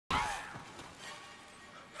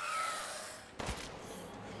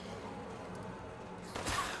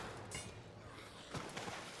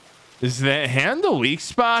Is the hand the weak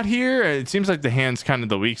spot here? It seems like the hand's kind of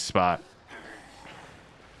the weak spot.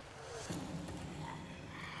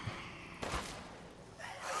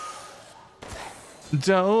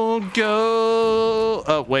 Don't go.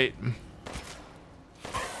 Oh, wait.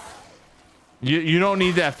 You don't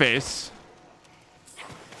need that face.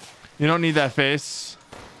 You don't need that face.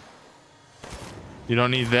 You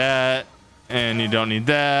don't need that. And you don't need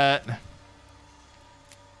that.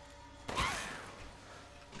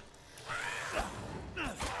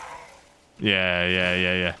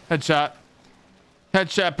 Yeah. Headshot.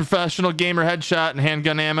 Headshot, professional gamer headshot and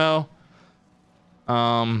handgun ammo.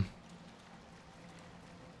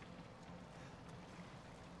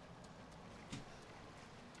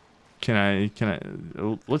 Can I,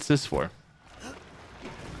 oh, what's this for?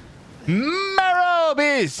 Marrow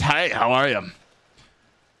Beast. Hi, how are you?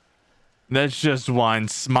 That's just one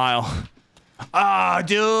smile. Ah,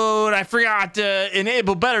 dude, I forgot to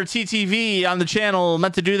enable better TTV on the channel.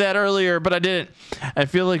 Meant to do that earlier, but I didn't. I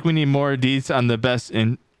feel like we need more deets on the best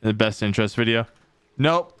interest video.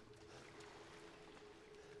 Nope.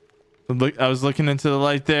 Look, I was looking into the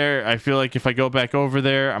light there. I feel like if I go back over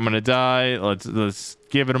there, I'm gonna die. Let's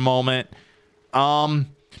give it a moment.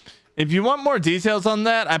 If you want more details on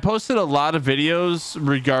that, I posted a lot of videos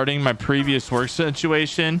regarding my previous work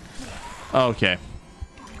situation. Okay.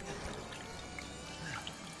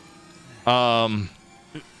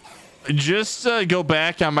 Just go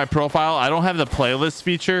back on my profile. I don't have the playlist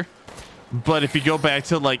feature, but if you go back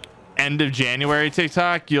to like end of January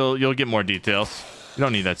TikTok, you'll get more details. You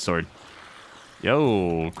don't need that sword.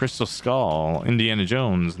 Yo, Crystal Skull, Indiana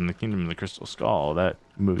Jones and the Kingdom of the Crystal Skull. That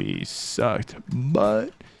movie sucked,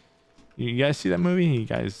 but you guys see that movie? You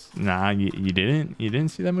guys, nah, you didn't. You didn't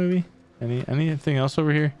see that movie? Anything else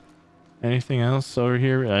over here? Anything else over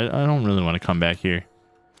here? I don't really want to come back here.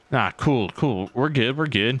 Nah, cool. We're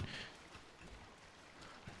good.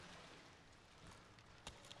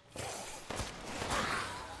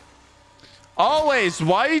 Always,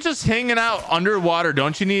 why are you just hanging out underwater?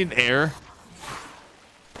 Don't you need air?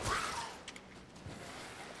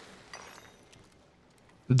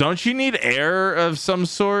 Don't you need air of some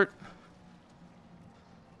sort?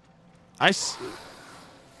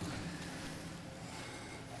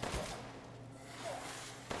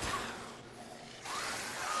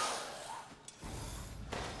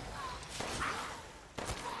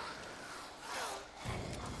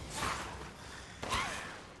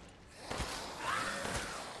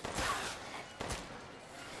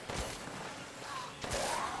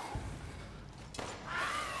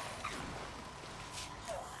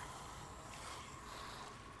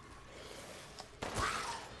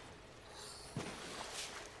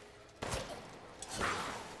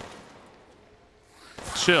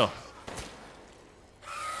 Chill.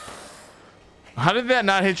 How did that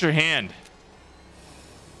not hit your hand?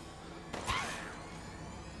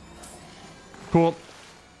 Cool.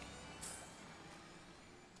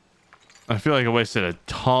 I feel like I wasted a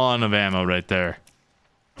ton of ammo right there.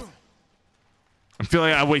 I feel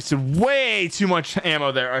like I wasted way too much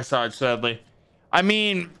ammo there. I saw it, sadly. I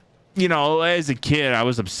mean, you know, as a kid, I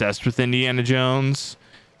was obsessed with Indiana Jones.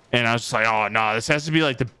 And I was just like, oh, no, this has to be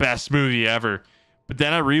like the best movie ever. But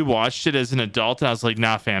then I rewatched it as an adult and I was like,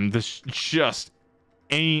 nah, fam, this just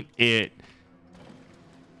ain't it.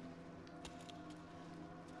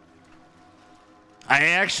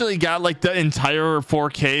 I actually got like the entire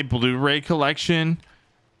 4K Blu-ray collection.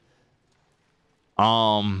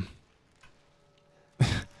 I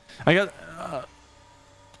got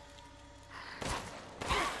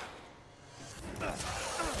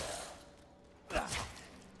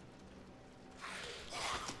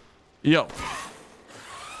yo.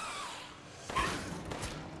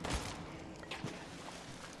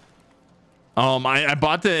 I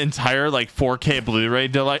bought the entire like 4K Blu-ray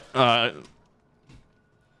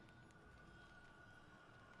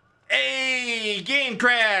Hey, game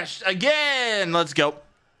crashed again. Let's go.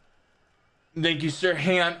 Thank you, sir.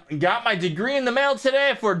 Hang on. Got my degree in the mail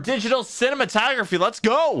today for digital cinematography. Let's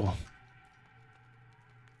go.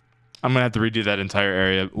 I'm gonna have to redo that entire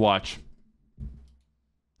area. Watch.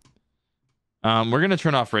 We're gonna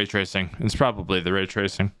turn off ray tracing. It's probably the ray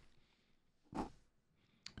tracing.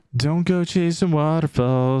 Don't go chasing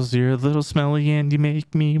waterfalls. You're a little smelly and you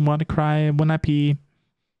make me want to cry when I pee.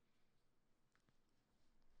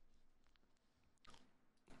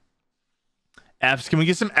 Apps. Can we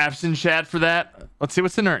get some apps in chat for that? Let's see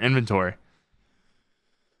what's in our inventory.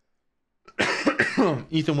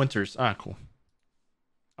 Ethan Winters. Ah, cool.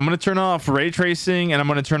 I'm going to turn off ray tracing and I'm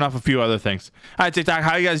going to turn off a few other things. Hi, TikTok.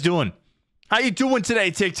 How you guys doing? How you doing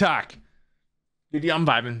today, TikTok? Dude, yeah, I'm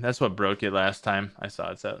vibing. That's what broke it last time I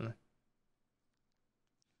saw it.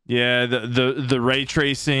 Yeah, the ray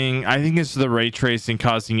tracing. I think it's the ray tracing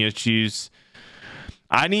causing issues.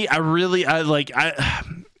 If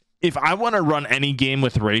I want to run any game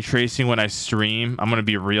with ray tracing when I stream, I'm gonna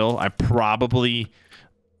be real. I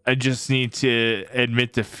just need to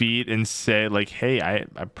admit defeat and say like, hey, I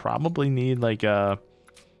probably need like a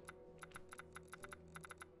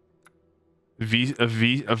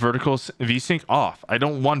vertical VSync off. I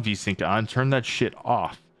don't want VSync on. Turn that shit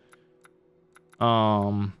off.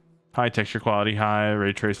 High texture quality, high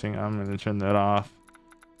ray tracing. I'm gonna turn that off.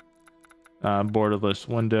 Borderless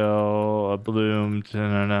window, a bloom.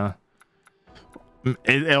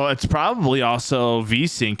 It's probably also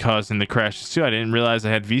VSync causing the crashes too. I didn't realize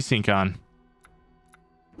I had VSync on.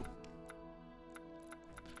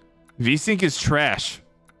 VSync is trash.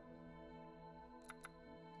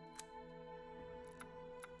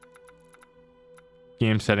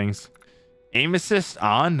 Game settings. Aim assist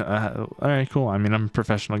on. All right, cool. I mean, I'm a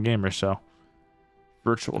professional gamer, so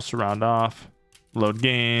virtual surround off. Load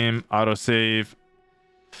game. Auto save.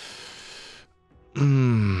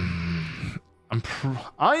 I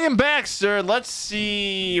am back, sir. Let's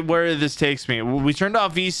see where this takes me. We turned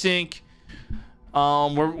off VSync.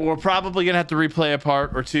 We're probably gonna have to replay a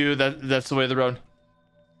part or two. That's the way of the road.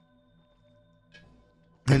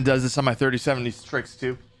 And does this on my 3070 Strix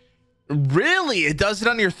too? Really? It does it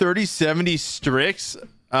on your 3070 Strix?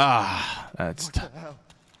 That's no,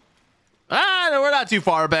 we're not too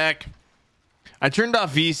far back. I turned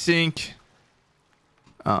off VSync.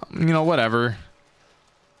 You know, whatever.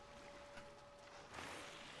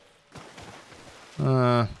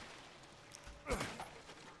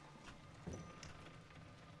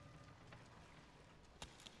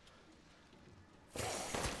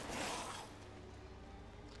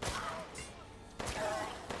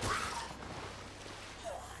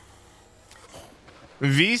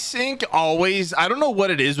 VSync always, I don't know what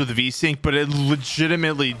it is with VSync, but it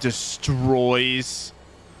legitimately destroys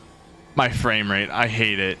my frame rate. I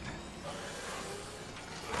hate it.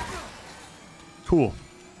 Cool.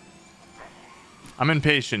 I'm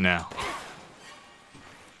impatient now.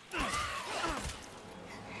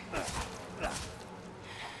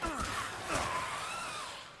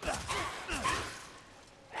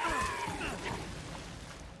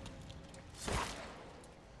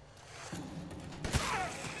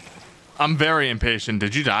 I'm very impatient.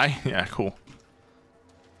 Did you die? Yeah, cool.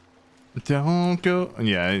 Don't go.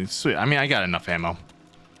 Yeah, sweet. I mean, I got enough ammo.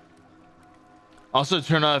 Also,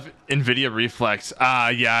 turn off NVIDIA Reflex.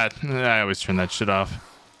 Yeah, I always turn that shit off.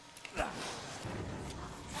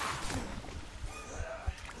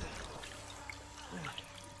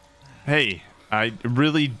 Hey, I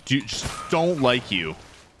really just don't like you.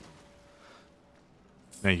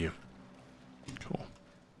 Thank you. Cool.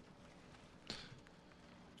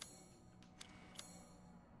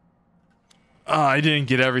 I didn't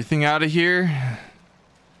get everything out of here.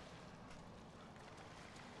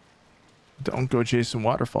 Don't go chasing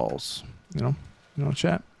waterfalls. You know,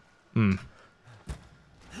 chat. Oh,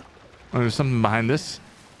 there's something behind this.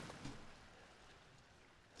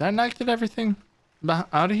 Did I not get everything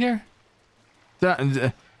out of here?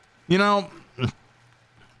 You know,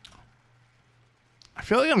 I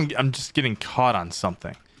feel like I'm just getting caught on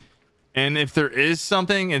something. And if there is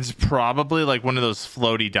something, it's probably like one of those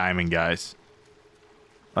floaty diamond guys.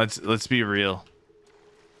 Let's be real.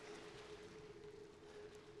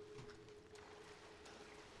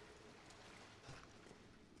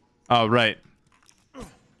 Oh, right.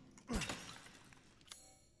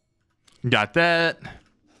 Got that.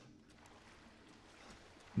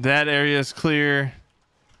 That area is clear.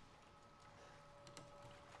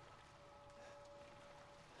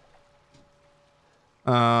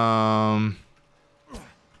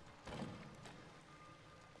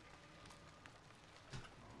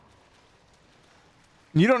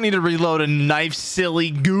 You don't need to reload a knife,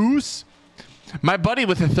 silly goose. My buddy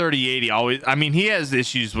with a 3080 always, I mean, he has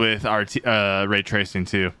issues with ray tracing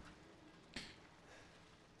too.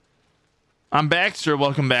 I'm back, sir.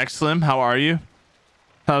 Welcome back, Slim. How are you?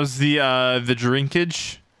 How's the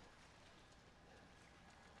drinkage?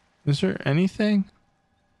 Is there anything?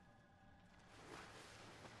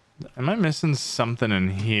 Am I missing something in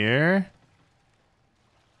here?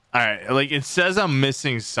 All right, like it says I'm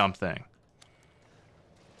missing something.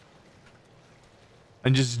 I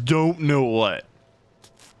just don't know what.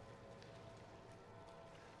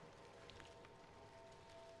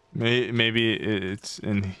 Maybe it's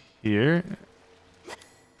in here.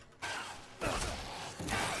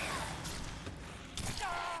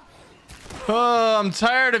 Oh, I'm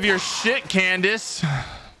tired of your shit, Candace.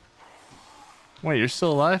 Wait, you're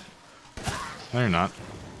still alive? No, you're not.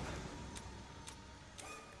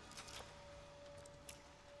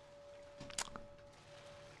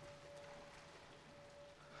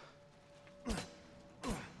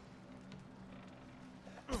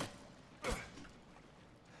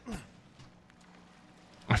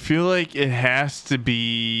 feel like it has to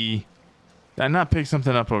be. Did I not pick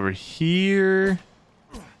something up over here?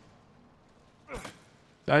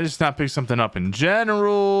 Did I just not pick something up in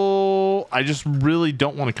general? I just really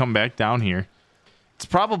don't want to come back down here. It's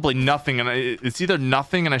probably nothing, and it's either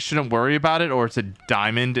nothing and I shouldn't worry about it, or it's a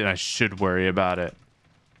diamond and I should worry about it.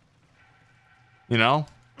 You know?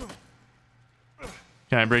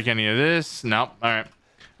 Can I break any of this? Nope. All right.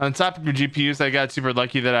 On the topic of GPUs, I got super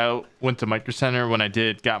lucky that I went to Micro Center when I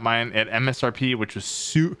did. Got mine at MSRP, which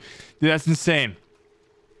was Dude, that's insane.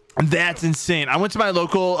 That's insane. I went to my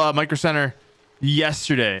local Micro Center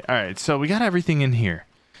yesterday. All right, so we got everything in here.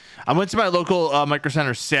 I went to my local Micro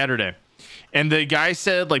Center Saturday, and the guy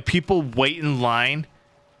said like people wait in line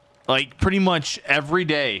like pretty much every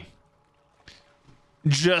day,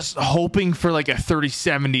 just hoping for like a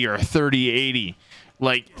 3070 or a 3080.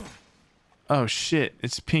 Like, oh shit,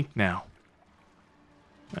 it's pink now.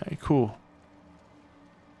 All right, cool.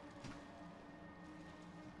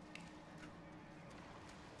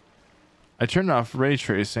 I turned off ray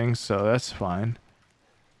tracing, so that's fine.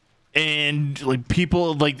 And like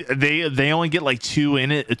people like they only get like two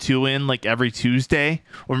in like every Tuesday,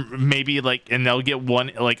 or maybe like, and they'll get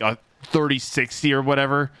one like a 3060 or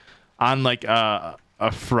whatever on like a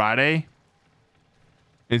Friday.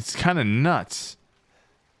 It's kind of nuts.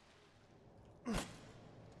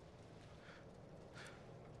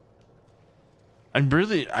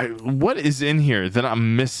 What is in here that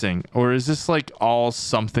I'm missing, or is this like all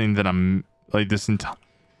something that I'm like this entire?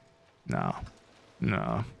 No.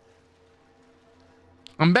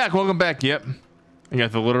 I'm back. Welcome back. Yep. I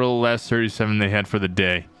got the literal last 37 they had for the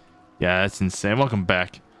day. Yeah, that's insane. Welcome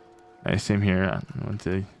back. Nice, same here. I went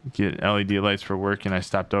to get LED lights for work and I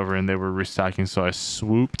stopped over and they were restocking, so I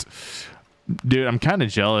swooped. Dude, I'm kind of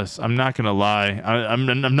jealous. I'm not gonna lie.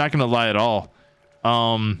 I'm not gonna lie at all.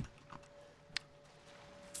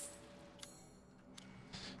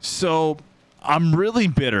 So I'm really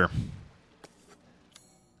bitter.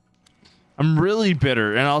 And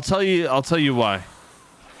I'll tell you why.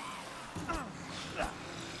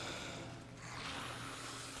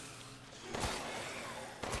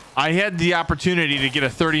 I had the opportunity to get a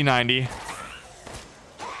 3090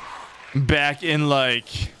 back in like,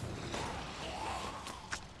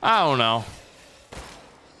 I don't know.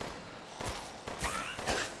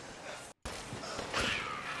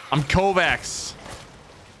 I'm Kovacs.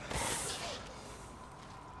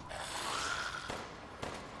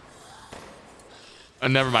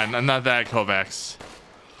 Never mind. I'm not that Kovacs.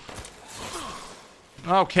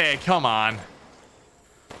 Okay, come on.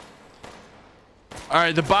 All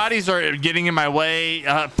right, the bodies are getting in my way.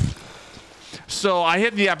 So I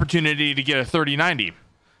had the opportunity to get a 3090.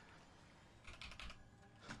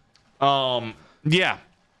 Yeah.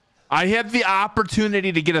 I had the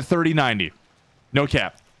opportunity to get a 3090. No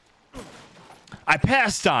cap. I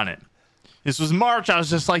passed on it. This was March. I was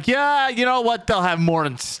just like, yeah, you know what? They'll have more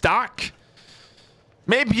in stock.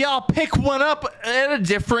 Maybe I'll pick one up at a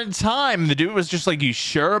different time. The dude was just like, you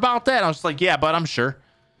sure about that? I was like, yeah, but I'm sure.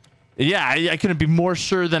 Yeah, I couldn't be more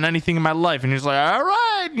sure than anything in my life. And he's like, all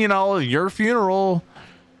right, you know, your funeral.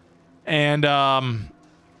 And can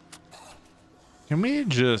we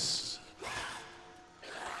just...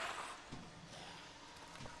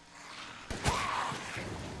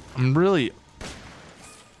 I'm really...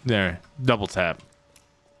 There, double tap.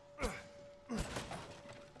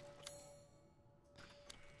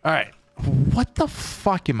 All right, what the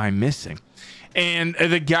fuck am I missing? And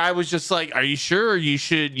the guy was just like, are you sure? You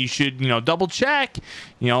should, you know, double check,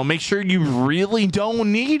 you know, make sure you really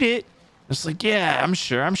don't need it. It's like, yeah, I'm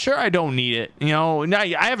sure I don't need it. You know, now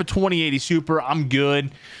I have a 2080 Super. I'm good.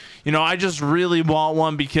 You know, I just really want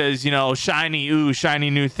one because, you know, shiny, ooh, shiny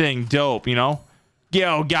new thing. Dope, you know?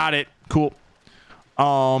 Yo, got it. Cool.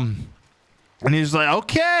 And he's like,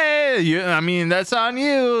 okay, I mean, that's on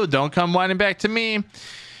you. Don't come whining back to me.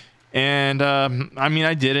 And I mean,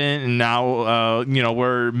 I didn't, and now you know,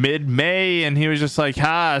 we're mid-May, and he was just like,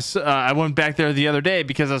 I went back there the other day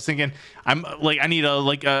because I was thinking, I'm like, I need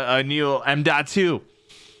a new M.2. You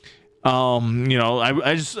know,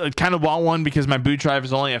 I just kind of want one because my boot drive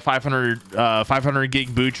is only a 500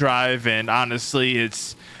 gig boot drive, and honestly,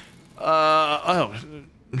 it's oh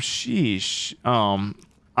sheesh.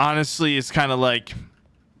 Honestly, it's kind of like,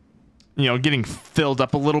 you know, getting filled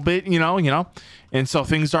up a little bit, you know. And so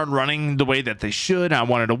things aren't running the way that they should. I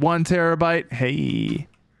wanted a 1 terabyte. Hey,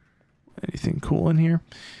 anything cool in here?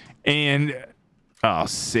 And oh,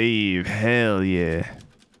 save. Hell yeah.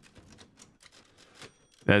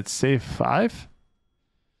 That's save 5?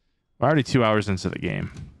 We're already 2 hours into the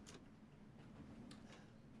game.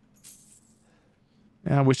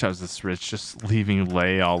 Man, I wish I was this rich, just leaving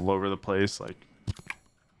lay all over the place. Like,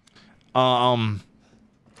 and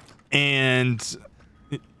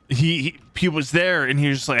he was there, and he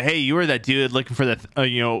was just like, hey, you were that dude looking for that,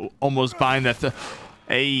 you know, almost buying that.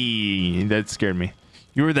 Hey, that scared me.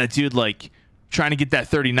 You were that dude, like, trying to get that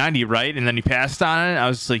 3090, right? And then you passed on it. I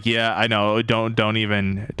was like, yeah, I know. Don't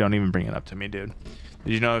even bring it up to me, dude.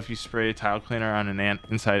 Did you know if you spray a tile cleaner on an ant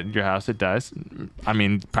inside your house, it dies? I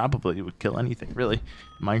mean, probably it would kill anything, really.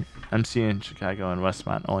 My MC in Chicago and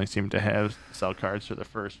Westmont only seem to have cell cards for the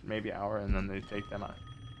first maybe hour, and then they take them out.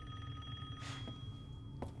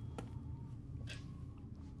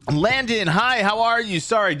 Landon, hi, how are you?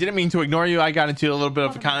 Sorry, didn't mean to ignore you. I got into a little bit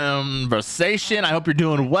of a conversation. I hope you're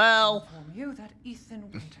doing well.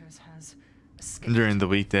 During the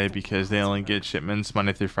weekday, because they only get shipments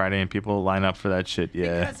Monday through Friday, and people line up for that shit.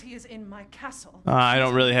 Yeah. Because he is in my castle. I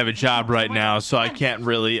don't really have a job right now, so I can't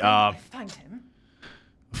really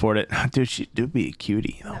afford it. Dude, she do be a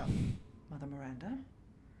cutie though. No. Mother Miranda.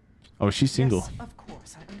 Oh, she's single. Yes, of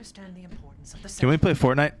course. I understand the importance of the. Can we play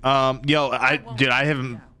Fortnite? Yo, dude, I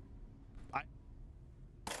haven't.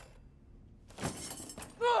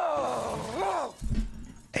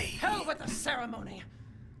 Hey. Hell with the ceremony.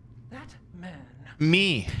 That man.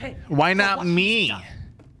 Me. Why not me?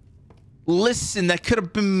 Listen, that could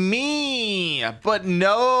have been me. But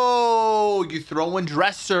no, you throw in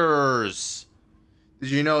dressers.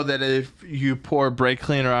 Did you know that if you pour brake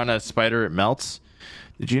cleaner on a spider, it melts?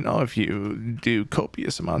 Did you know if you do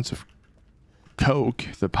copious amounts of coke,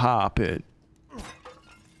 the pop, it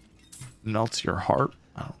melts your heart?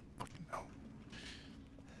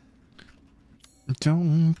 I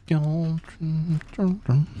don't fucking know.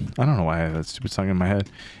 I don't know why I have that stupid song in my head.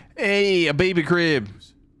 Hey, a baby crib.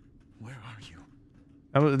 Where are you?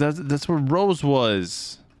 That's where Rose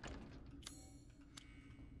was.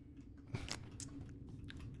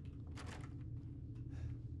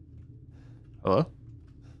 Hello?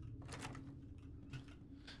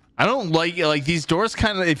 I don't like these doors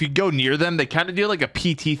kind of, if you go near them, they kind of do like a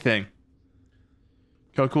PT thing.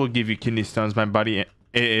 Coco will give you kidney stones. My buddy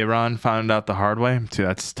Aaron found out the hard way. Dude,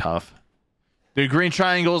 that's tough. Dude, green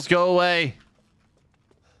triangles, go away.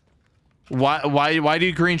 Why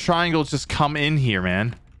do green triangles just come in here,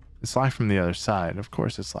 man? It's locked from the other side. Of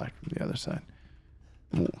course it's locked from the other side.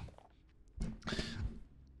 Ooh.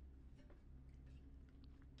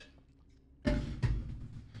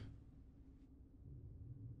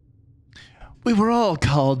 We were all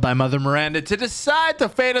called by Mother Miranda to decide the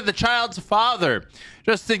fate of the child's father.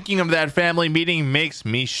 Just thinking of that family meeting makes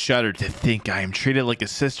me shudder to think I am treated like a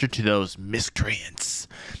sister to those miscreants.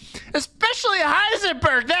 Especially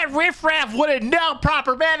Heisenberg. That riffraff wouldn't know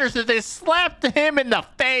proper manners if they slapped him in the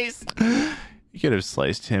face. You could have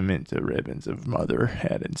sliced him into ribbons if Mother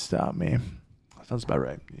hadn't stopped me. Sounds about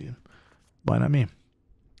right. Yeah. Why not me?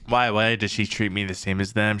 Why does she treat me the same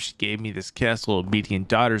as them? She gave me this castle, obedient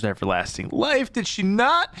daughter's everlasting life. Did she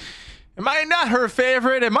not? Am I not her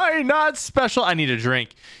favorite? Am I not special? I need a drink.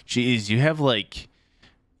 Jeez, you have like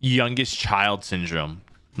youngest child syndrome.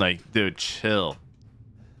 Like, dude, chill.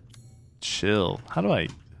 Chill. How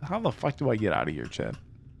the fuck do I get out of here, Chad?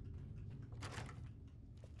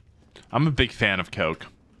 I'm a big fan of Coke.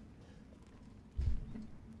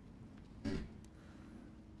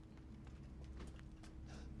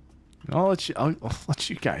 I'll let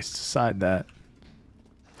you guys decide that.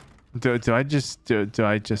 Do I just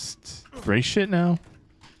break shit now?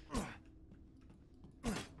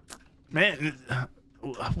 Man,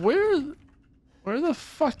 where the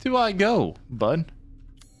fuck do I go, bud?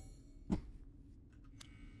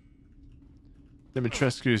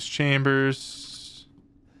 Dimitrescu's chambers.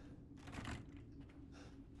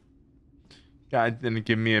 God didn't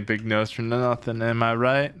give me a big nose for nothing, am I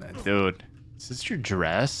right? Dude, is this your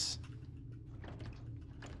dress?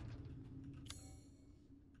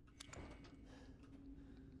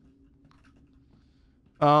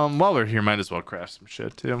 While we're here, might as well craft some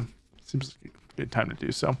shit too. Seems like a good time to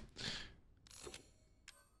do so.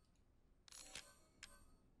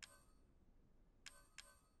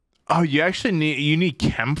 Oh, you actually need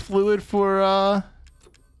chem fluid for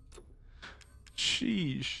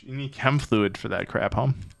sheesh. You need chem fluid for that crap, huh?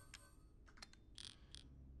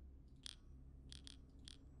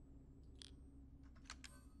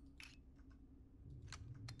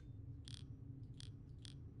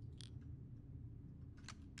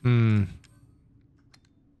 Hmm.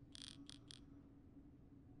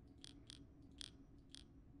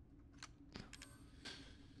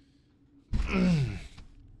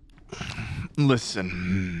 Listen.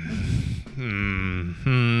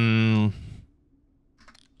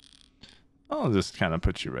 I'll just kind of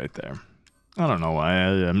put you right there. I don't know why.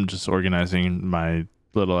 I'm just organizing my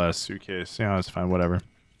little ass suitcase. Yeah, it's fine. Whatever.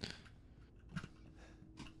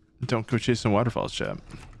 Don't go chasing waterfalls, chat.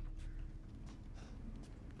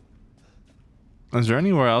 Is there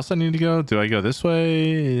anywhere else I need to go? Do I go this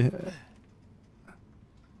way?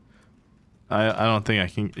 I don't think I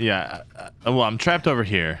can. Yeah. Well, I'm trapped over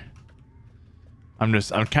here. I'm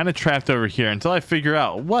kind of trapped over here until I figure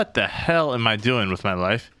out what the hell am I doing with my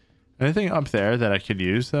life. Anything up there that I could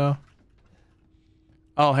use though?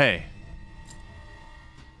 Oh, hey.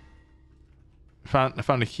 I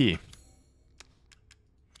found a key.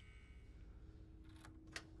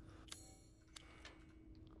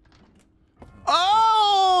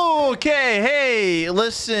 Oh, okay. Hey,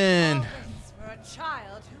 listen. For a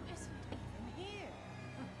child who isn't even here.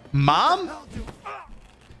 Mom?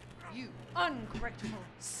 You ungrateful,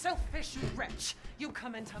 selfish wretch. You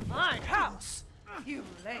come into my house. You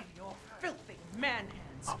lay your filthy man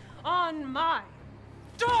hands on my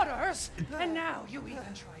daughters. And now you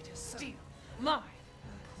even try to steal my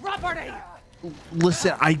property.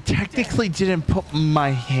 Listen, I technically didn't put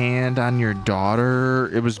my hand on your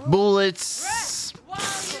daughter. It was bullets. While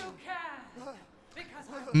you can. Because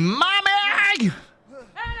Mommy! and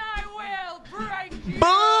I will break you.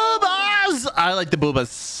 Boobas! I like the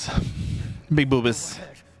boobas. Big boobas.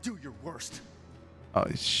 Do your worst. Oh,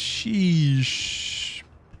 sheesh.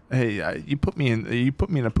 Hey, you put me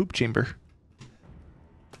in a poop chamber.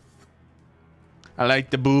 I like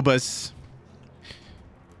the boobas.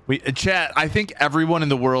 Chat, I think everyone in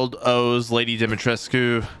the world owes Lady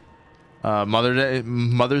Dimitrescu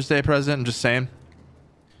Mother's Day present. I'm just saying.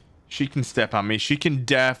 She can step on me. She can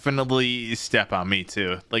definitely step on me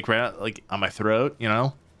too. Like right like on my throat, you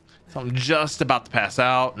know? So I'm just about to pass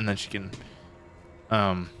out and then she can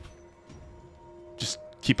just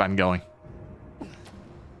keep on going.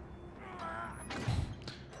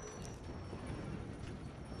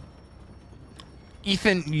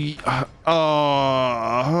 Ethan,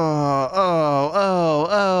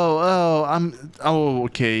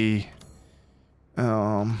 okay.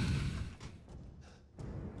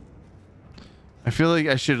 I feel like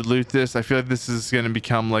I should loot this. I feel like this is gonna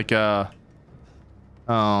become like a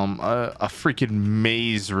freaking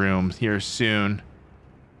maze room here soon.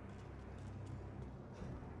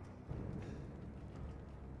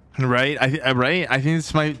 Right? Right? I think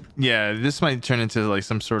this might, yeah, this might turn into like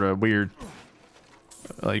some sort of weird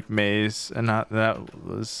like maze, and not that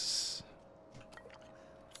was,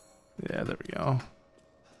 yeah, there we go.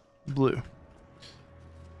 Blue.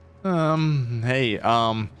 Hey,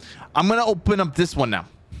 I'm gonna open up this one now.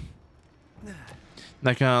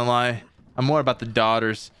 Not gonna lie, I'm more about the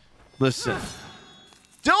daughters. Listen,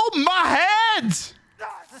 don't my head.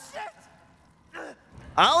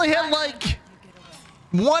 I only had like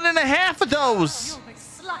 1.5 of those. You'll be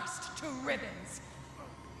sliced to ribbons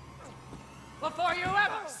before you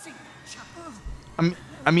ever see the child.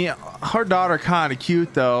 I mean, her daughter kind of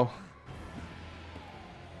cute though.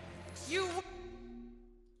 You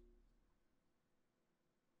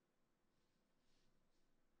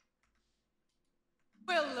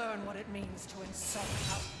will learn what it means to insult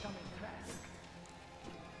our dummy Mask.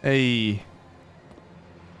 Hey.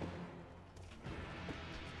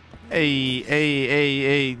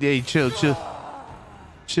 Hey, chill.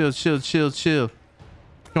 Chill.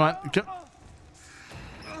 Come on.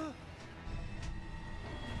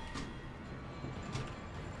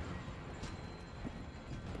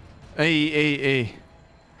 Hey.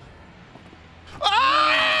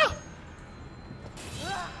 Ah!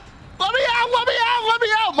 Let me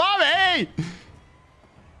out, Mommy!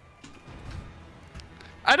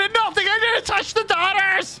 I didn't know if they didn't touch the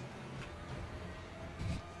daughters!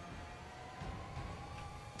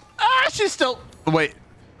 Ah, she's still. Wait.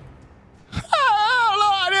 Oh,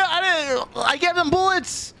 no, I gave them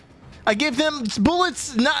bullets. I gave them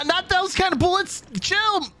bullets. Not those kind of bullets.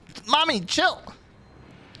 Chill, Mommy, chill.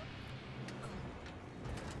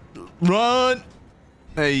 Run.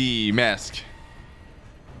 Hey, Mask.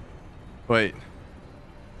 Wait.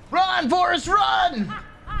 Run, Forrest, run!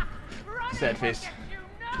 Sad face.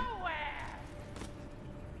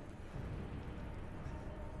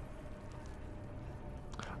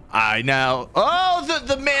 I now. Oh,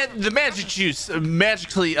 the magic juice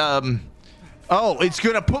magically. Oh, it's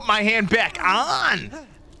gonna put my hand back on.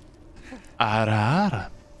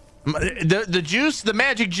 The juice, the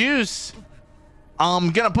magic juice.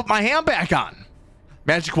 I'm gonna put my hand back on.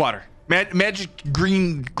 Magic water. Magic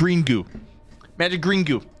green goo. Magic green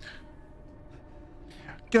goo.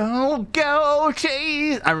 Go,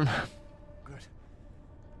 chase. I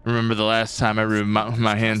remember the last time I ruined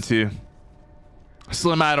my hand too.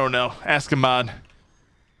 Slim, I don't know. Ask Ahmad.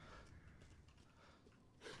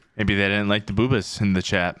 Maybe they didn't like the boobas in the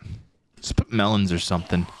chat. Just put melons or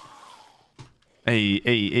something.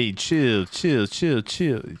 Hey, chill.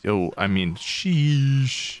 Yo, I mean,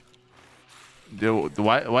 sheesh. Do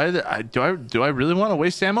I really want to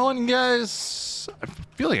waste ammo on you guys? I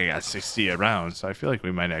feel like I got 60 rounds, so I feel like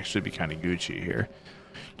we might actually be kind of Gucci here.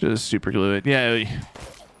 Just super glue it. Yeah,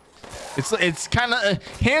 it's kind of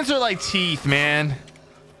hands are like teeth, man.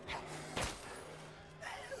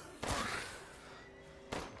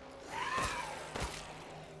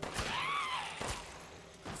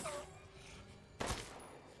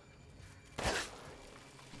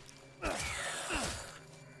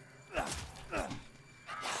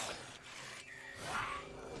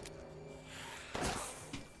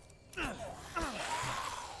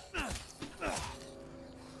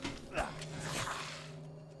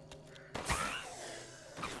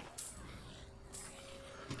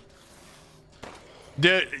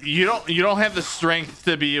 Dude, you don't have the strength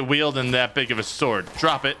to be wielding that big of a sword.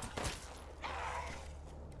 Drop it.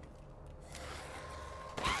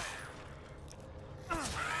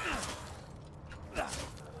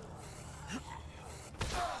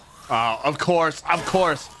 Oh, of course.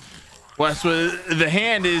 Westwood, the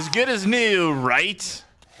hand is good as new, right?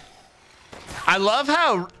 I love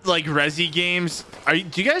how like Resi games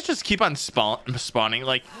do you guys just keep on spawning?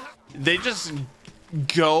 Like they just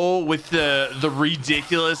go with the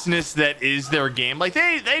ridiculousness that is their game. Like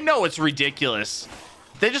they know it's ridiculous.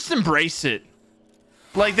 They just embrace it.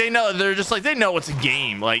 Like they know it's a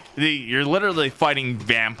game. Like you're literally fighting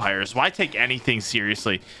vampires. Why take anything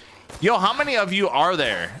seriously? Yo, how many of you are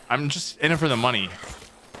there? I'm just in it for the money.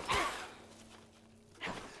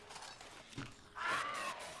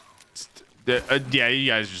 Yeah, you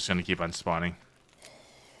guys are just gonna keep on spawning.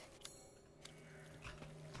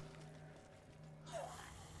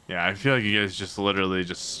 Yeah, I feel like you guys just literally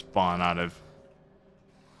just spawn out of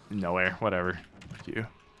nowhere. Whatever. Fuck you.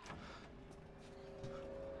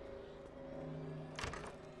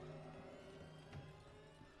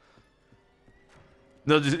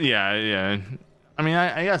 No, just, yeah. I mean,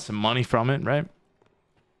 I got some money from it, right?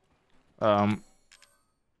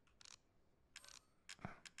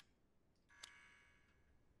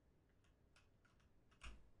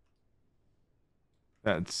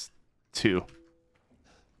 That's 2.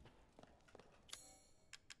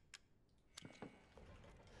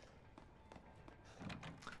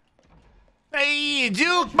 Hey,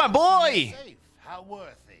 Duke, my boy. How were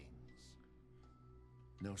things?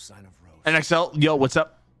 No sign of Rose. NXL, yo, what's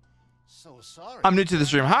up? So sorry. I'm new to the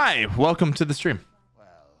stream. Hi, welcome to the stream. Well,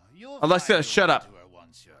 you'll Alexa, shut up. to her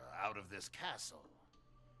once you're out of this castle.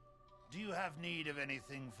 Do you have need of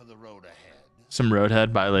anything for the road ahead? Some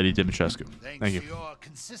Roadhead by Lady Dimitrescu. Thank you. To your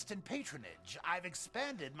consistent patronage, I've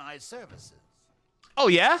expanded my services. Oh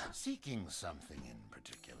yeah? Seeking something in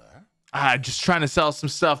particular? Just trying to sell some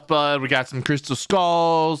stuff, bud. We got some crystal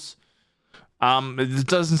skulls. It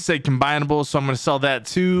doesn't say combinable, so I'm gonna sell that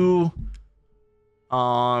too.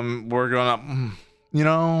 We're going up, you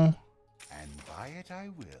know. And buy it I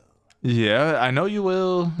will. Yeah, I know you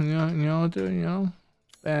will.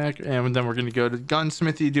 Back, and then we're gonna go to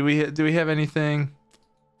gunsmithy. Do we have anything?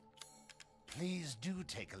 Please do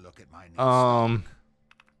take a look at my new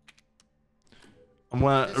I'm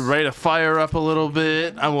gonna rate a fire up a little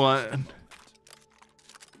bit. And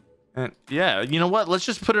yeah, you know what? Let's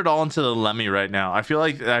just put it all into the Lemmy right now. I feel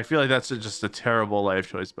like that's just a terrible life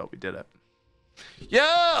choice, but we did it. Yo,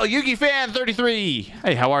 Yugi fan 33.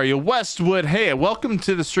 Hey, how are you, Westwood? Hey, welcome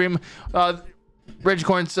to the stream.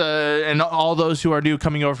 Regicorns, and all those who are new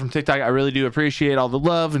coming over from TikTok, I really do appreciate all the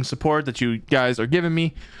love and support that you guys are giving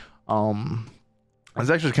me. I was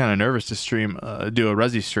actually kind of nervous to do a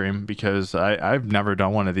Resi stream because I've never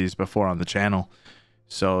done one of these before on the channel.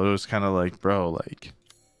 So it was kind of like, bro, like,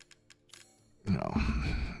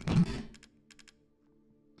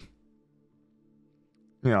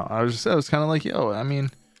 I was kind of like, yo, I mean,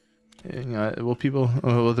 will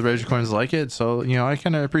the Regicorns like it? So, I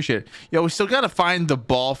kind of appreciate it. Yo, we still got to find the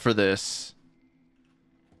ball for this.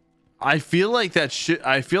 I feel like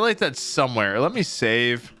that's somewhere. Let me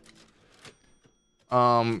save.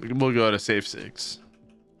 We'll go to save 6.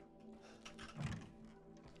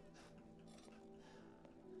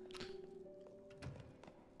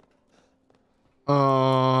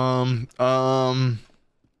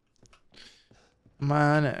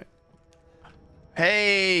 Man.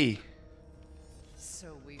 Hey.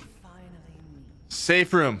 So we finally meet.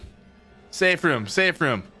 Safe room.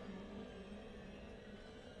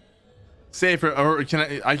 Or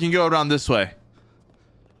I can go around this way.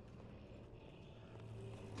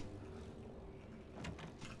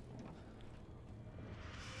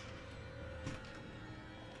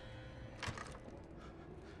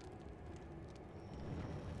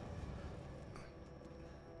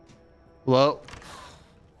 Hello?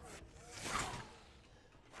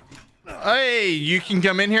 Hey, you can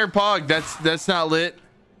come in here, Pog. That's not lit.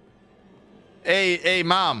 Hey,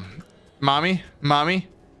 mom. Mommy.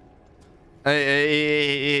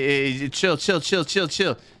 Hey, chill.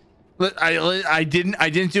 I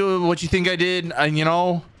didn't do what you think I did. You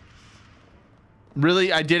know,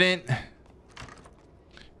 really, I didn't.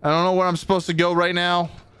 I don't know where I'm supposed to go right now.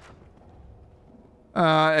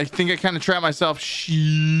 I think I kind of trapped myself.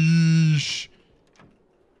 Sheesh.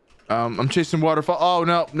 I'm chasing waterfall. Oh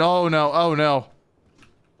no. Oh no.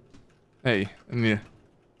 Hey, yeah.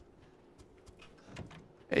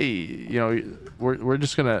 Hey, you know, we're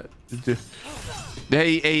just gonna do.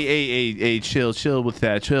 Hey, chill with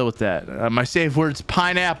that. My safe word's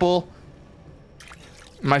pineapple.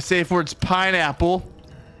 I'm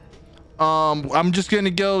just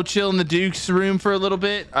gonna go chill in the Duke's room for a little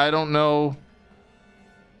bit. I don't know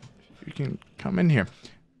if you can come in here.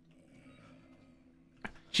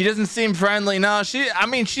 She doesn't seem friendly. No,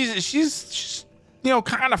 she's you know,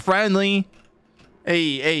 kind of friendly.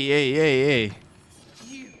 Hey.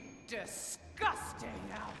 You disgusting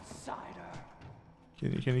outsider.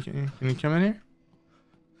 Can you come in here?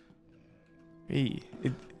 Hey,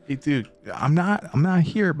 dude. I'm not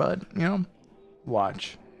here, bud. You know,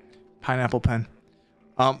 watch. Pineapple pen.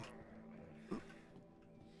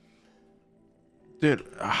 Dude,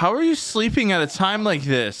 how are you sleeping at a time like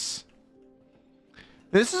this?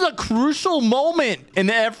 This is a crucial moment in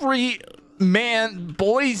every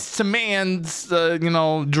boys to man's, you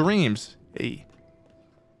know, dreams. Hey.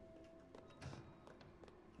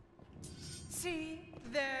 See,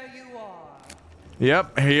 there you are.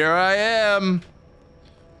 Yep, here I am.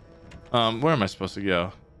 Where am I supposed to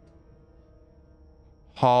go?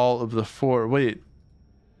 Hall of the Four. Wait.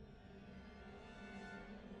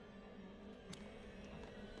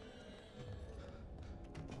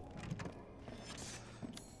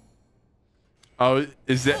 Oh,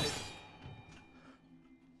 is that...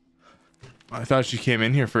 I thought she came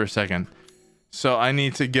in here for a second. So I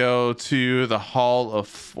need to go to the Hall of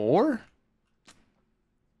Four?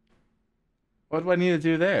 What do I need to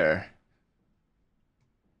do there?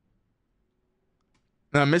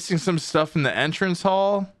 Now, I'm missing some stuff in the entrance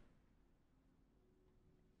hall.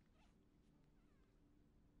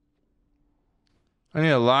 I need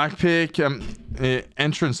a lockpick.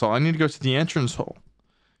 Entrance hall. I need to go to the entrance hall.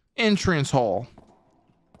 I'm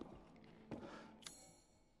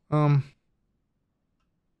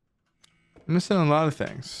missing a lot of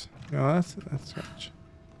things. You know, that's much.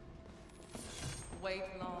 Wait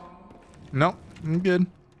long. Nope, I'm good.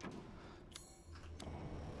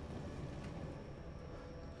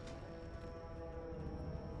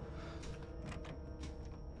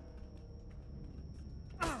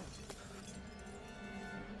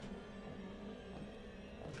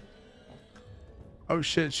 Oh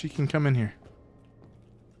shit, she can come in here.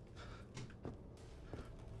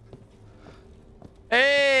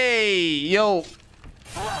 Hey, yo,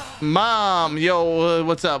 mom, yo,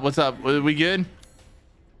 what's up? We good?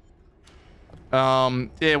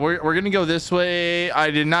 Yeah, we're gonna go this way. I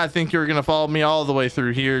did not think you were gonna follow me all the way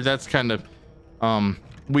through here. That's kind of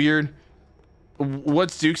weird.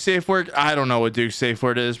 What's Duke's safe word? I don't know what Duke's safe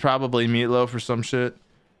word is. Probably meatloaf or some shit.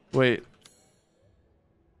 Wait.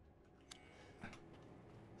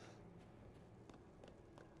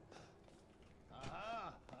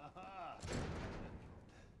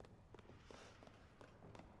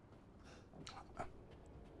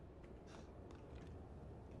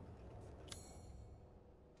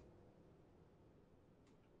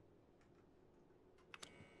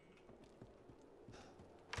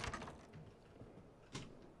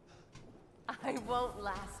 I won't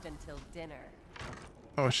last until dinner.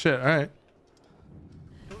 Oh shit! All right.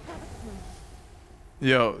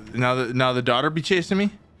 Yo, now the daughter be chasing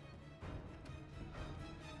me.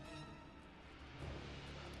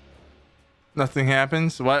 Nothing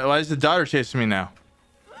happens. Why is the daughter chasing me now?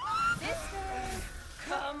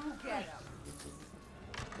 Come get him.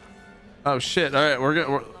 Oh shit! All right, we're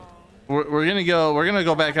gonna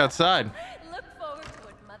go back outside. Look forward to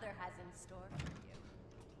what Mother has in store for you.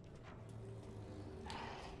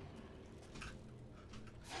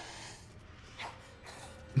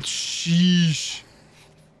 Sheesh.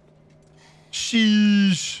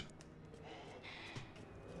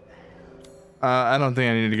 I don't think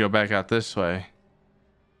I need to go back out this way.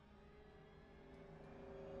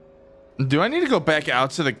 Do I need to go back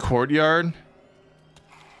out to the courtyard?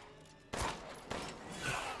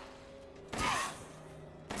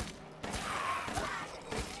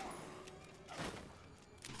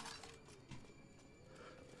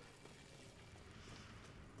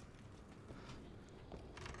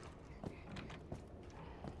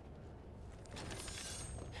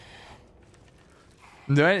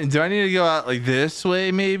 Do I need to go out like this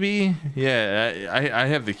way? Maybe. Yeah, I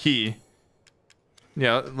have the key.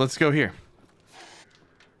 Yeah, let's go here.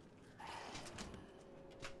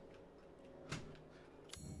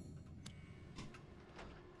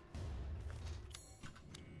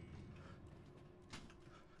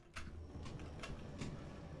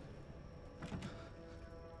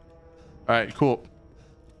 All right, cool.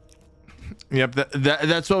 Yep,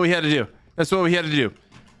 that's what we had to do. That's what we had to do.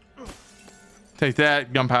 Take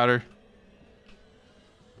that, gunpowder.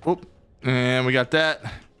 Oop, and we got that.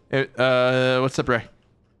 What's up, Ray?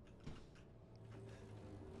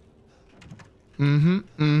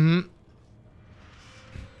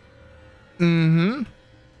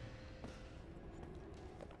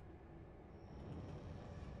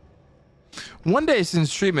 One day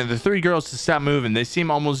since treatment, the three girls have stopped moving. They seem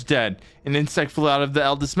almost dead. An insect flew out of the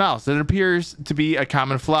eldest mouse. It appears to be a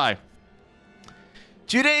common fly.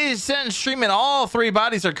 2 days since treatment, all three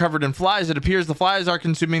bodies are covered in flies. It appears the flies are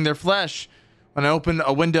consuming their flesh. When I open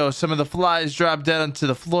a window, some of the flies drop dead onto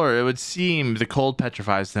the floor. It would seem the cold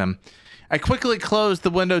petrifies them. I quickly closed the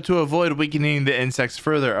window to avoid weakening the insects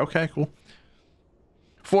further. Okay, cool.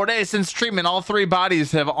 4 days since treatment, all three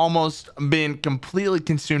bodies have almost been completely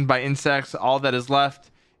consumed by insects. All that is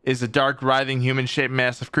left is a dark, writhing, human-shaped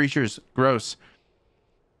mass of creatures. Gross.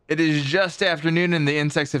 It is just afternoon and the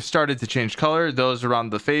insects have started to change color. Those around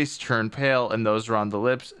the face turn pale and those around the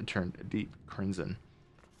lips turn deep crimson.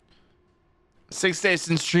 6 days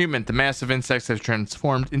since treatment, the mass of insects have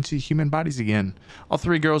transformed into human bodies again. All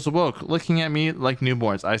three girls awoke, looking at me like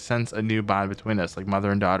newborns. I sense a new bond between us, like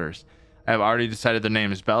mother and daughters. I have already decided their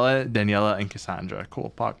names: Bella, Daniela, and Cassandra. Cool,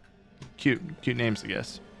 pop. Cute names, I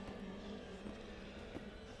guess.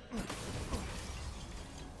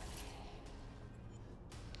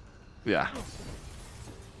 Yeah.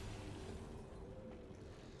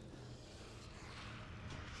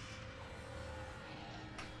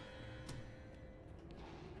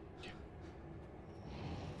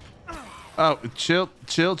 Oh, chill.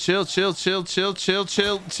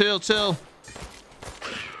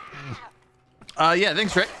 Yeah,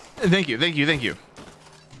 thanks, Rick. Thank you.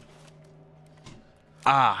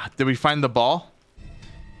 Ah, did we find the ball?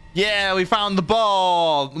 Yeah, we found the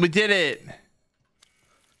ball. We did it.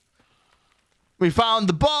 We found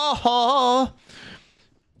the ball.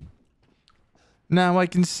 Now I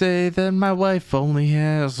can say that my wife only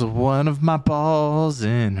has one of my balls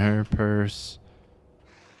in her purse.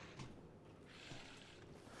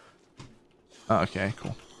 Oh, okay,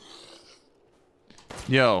 cool.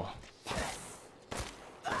 Yo.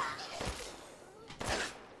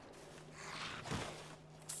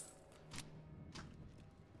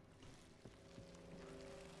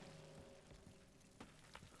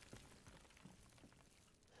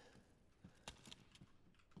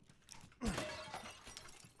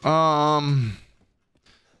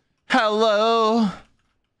 Hello?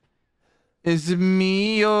 Is it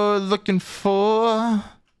me you're looking for?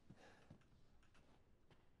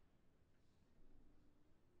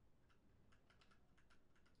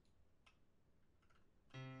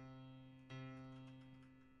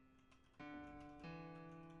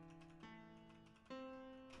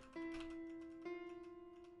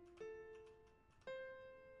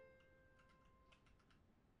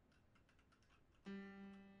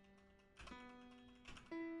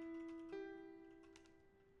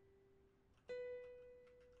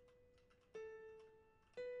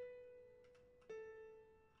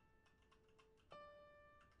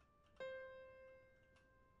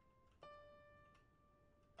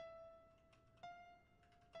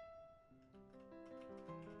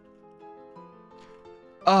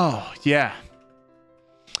 Oh, yeah.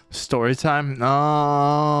 Story time.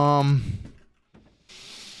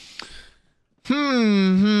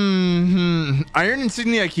 Iron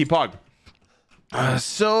Insignia key pog.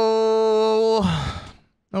 So.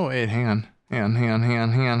 Oh wait, hang on.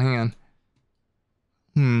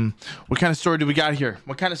 What kind of story do we got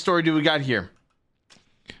here?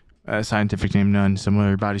 Scientific name none.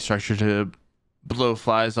 Similar body structure to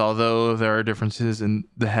blowflies, although there are differences in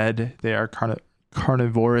the head. They are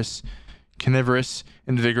carnivorous,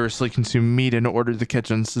 and vigorously consume meat in order to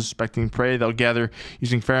catch unsuspecting prey. They'll gather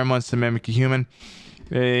using pheromones to mimic a human.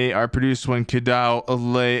 They are produced when Kidao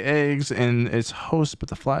lay eggs in its host, but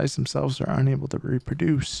the flies themselves are unable to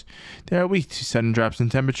reproduce. They are weak to sudden drops in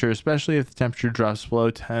temperature, especially if the temperature drops below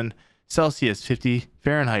 10 Celsius, 50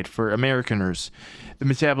 Fahrenheit for Americaners. The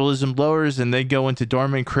metabolism lowers and they go into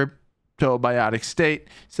dormant cryptobiotic state,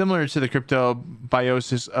 similar to the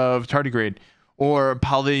cryptobiosis of tardigrade or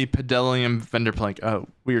Polypedalium venderplank. Oh,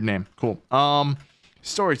 weird name. Cool.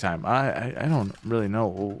 Story time. I don't really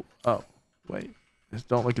know. Oh, wait.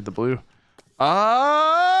 Don't look at the blue. Do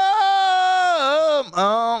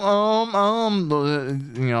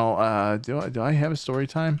I have a story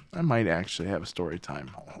time? I might actually have a story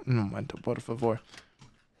time. Un momento, por favor.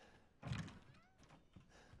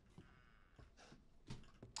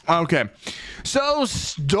 Okay, so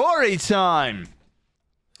story time.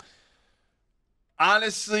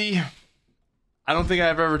 Honestly, I don't think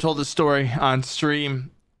I've ever told this story on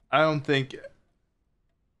stream. I don't think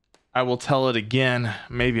I will tell it again.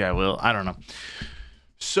 Maybe I will. I don't know.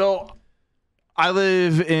 So I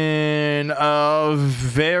live in a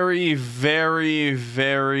very, very,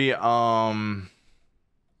 very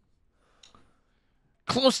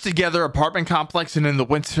close together apartment complex, and in the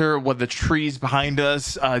winter when the trees behind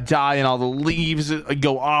us die and all the leaves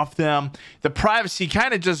go off them, the privacy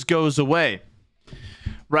kind of just goes away,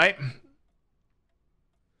 right?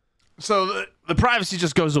 So the privacy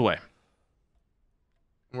just goes away.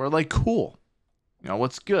 We're like, cool,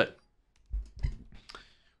 what's good?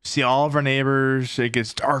 See all of our neighbors. It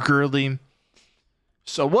gets dark early.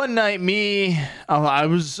 So one night, me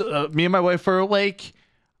and my wife were awake.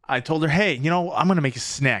 I told her, hey, I'm gonna make a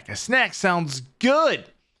snack. A snack sounds good.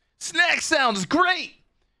 Snack sounds great.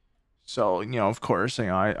 So of course,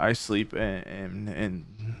 I sleep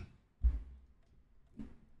and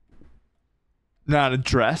not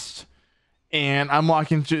addressed. And I'm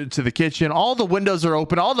walking to the kitchen. All the windows are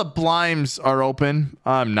open. All the blinds are open.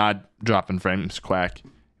 I'm not dropping frames, Quack.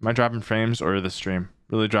 Am I dropping frames or the stream?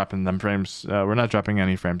 Really dropping them frames. We're not dropping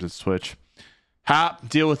any frames. It's Twitch.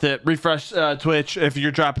 Deal with it. Refresh Twitch if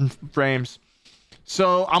you're dropping frames.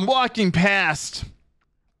 So I'm walking past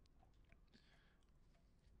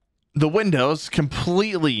the windows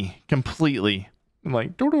completely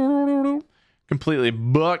like completely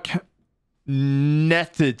buck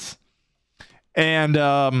netted. And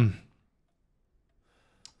I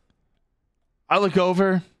look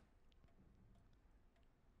over,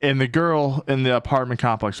 and the girl in the apartment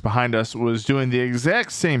complex behind us was doing the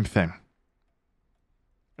exact same thing.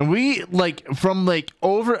 And we I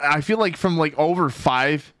feel like from over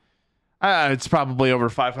it's probably over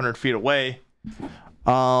 500 feet away.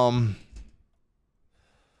 From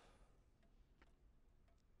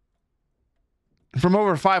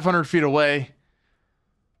over 500 feet away,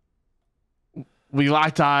 we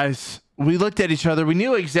locked eyes. We looked at each other. We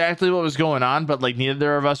knew exactly what was going on, but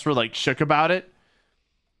neither of us were shook about it.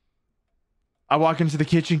 I walk into the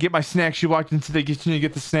kitchen, get my snack. She walked into the kitchen to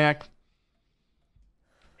get the snack.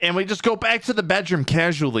 And we just go back to the bedroom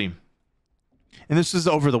casually. And this is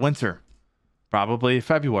over the winter, probably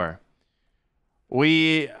February.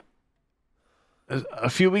 A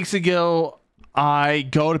few weeks ago, I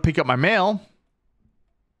go to pick up my mail.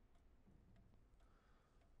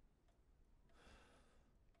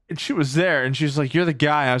 And she was there, and she was like, "You're the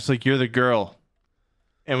guy." I was like, "You're the girl."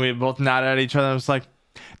 And we both nodded at each other. I was like,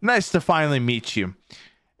 "Nice to finally meet you."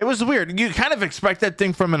 It was weird. You kind of expect that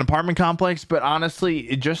thing from an apartment complex, but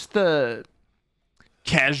honestly, just the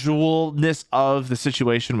casualness of the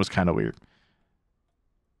situation was kind of weird.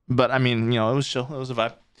 But I mean, it was chill. It was a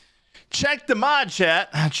vibe. Check the mod chat.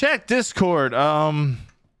 Check Discord.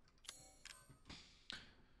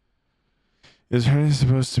 Is her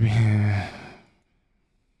supposed to be?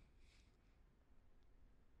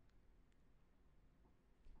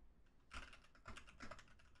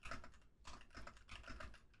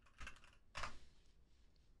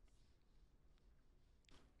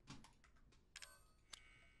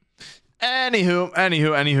 Anywho.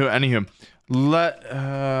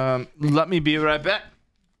 Let me be right back.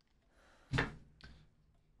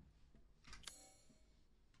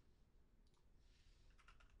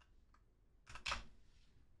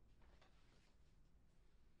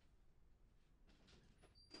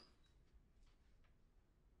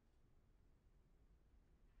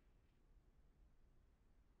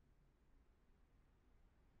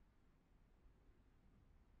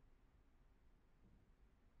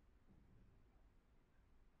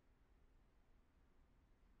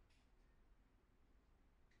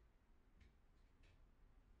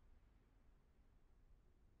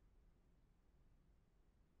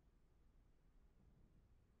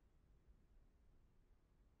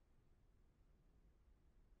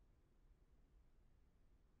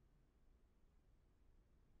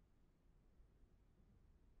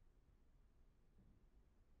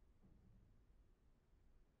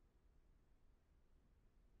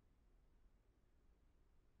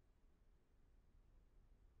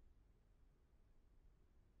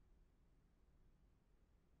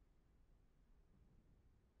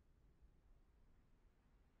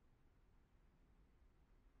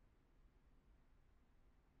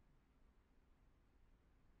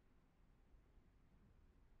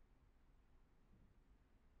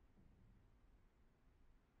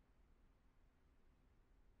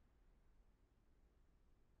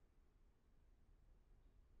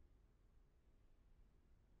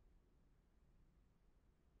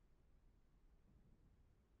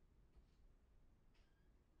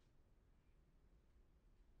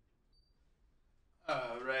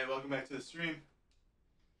 right, welcome back to the stream.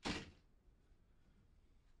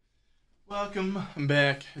 Welcome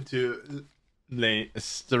back to the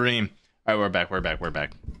stream. All right, we're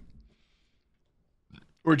back.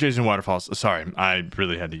 We're chasing waterfalls. Sorry, I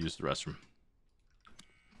really had to use the restroom.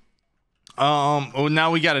 Oh,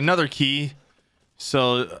 now we got another key.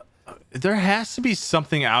 So there has to be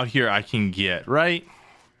something out here I can get, right?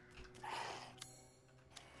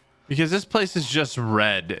 Because this place is just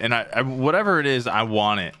red, and I whatever it is, I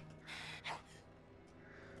want it.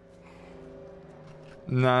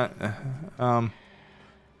 Not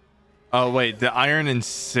oh wait, the iron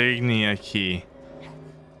insignia key.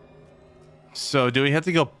 So do we have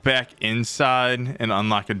to go back inside and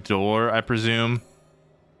unlock a door, I presume?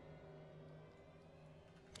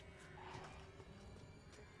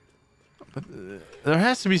 But there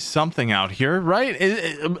has to be something out here, right?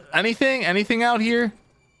 Anything out here?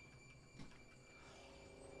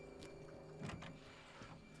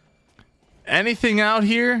 Anything out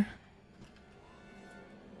here?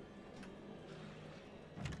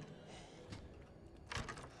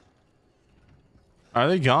 Are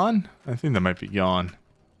they gone? I think they might be gone.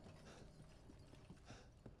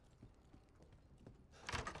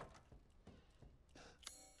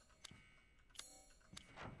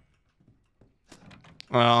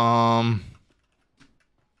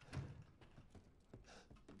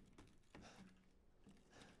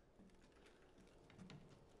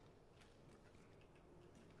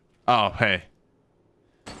 Oh, hey.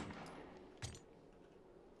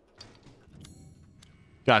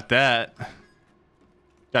 Got that.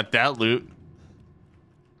 Got that loot.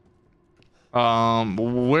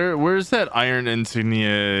 Where's that iron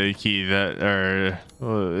insignia key that, or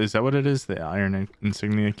is that what it is? The iron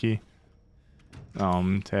insignia key?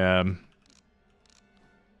 Tab.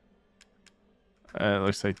 It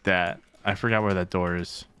looks like that. I forgot where that door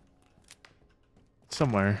is.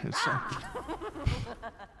 Somewhere.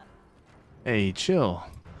 Hey, chill.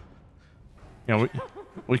 You know,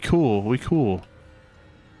 we cool.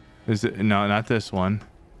 Is it? No, not this one.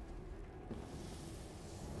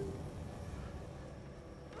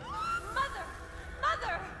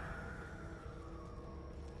 Mother!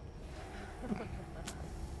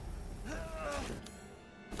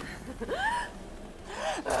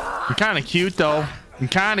 You're kind of cute though.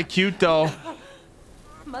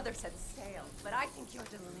 Mother said stale, but I think you're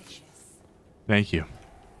delicious. Thank you.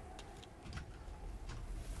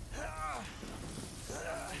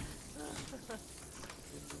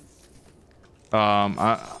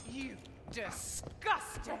 You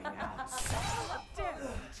disgusting ass! Dare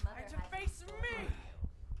to face me!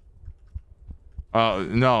 Oh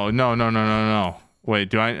no. Wait,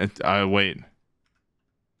 do I wait.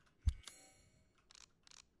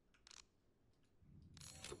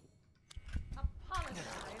 Apologize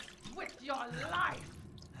with your life!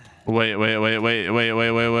 Wait.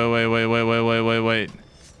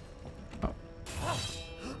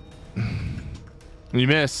 You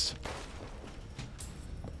missed.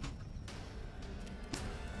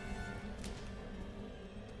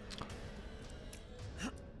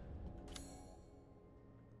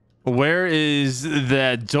 Where is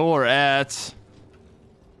that door at?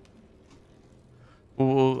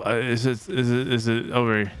 Is it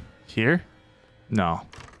over here? No.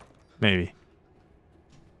 Maybe.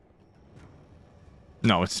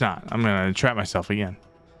 No, it's not. I'm gonna trap myself again.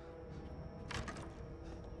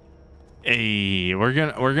 Hey, we're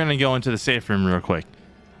gonna go into the safe room real quick.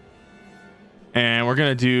 And we're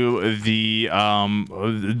gonna do the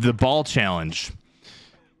ball challenge.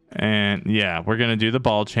 And yeah, we're gonna do the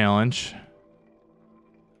ball challenge.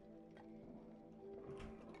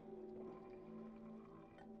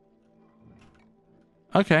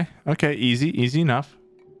 Okay, easy enough.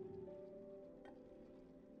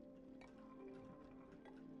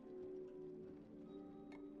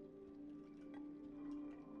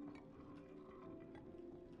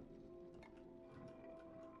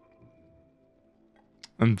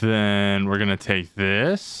 And then we're gonna take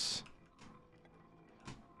this.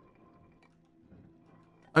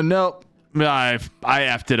 Nope. I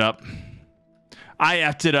effed it up.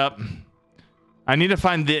 I need to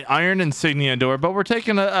find the iron insignia door, but we're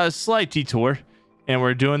taking a slight detour and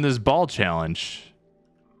we're doing this ball challenge.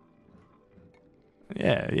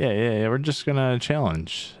 Yeah. We're just gonna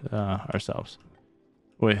challenge ourselves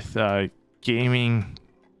with gaming.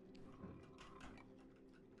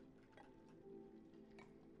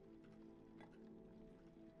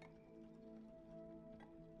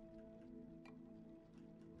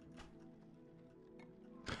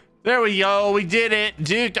 There we go. We did it.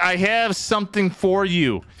 Dude, I have something for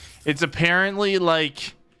you. It's apparently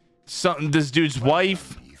like this dude's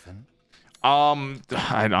wife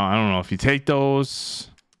I don't know if you take those.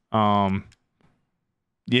 Yeah.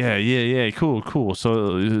 Cool.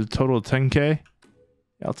 So total 10K.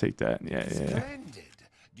 I'll take that. Yeah. Splendid.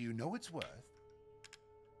 Do you know what's worth?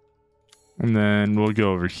 And then we'll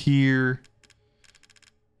go over here.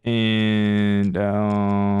 And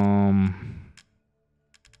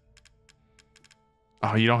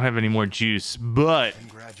oh, you don't have any more juice, but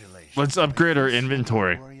Congratulations. let's upgrade our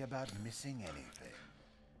inventory. Don't worry about missing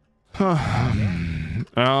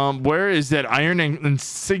anything. Where is that iron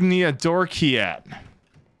insignia door key at?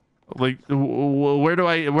 Like, where do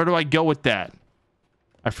I go with that?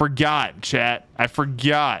 I forgot, chat. I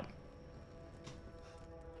forgot.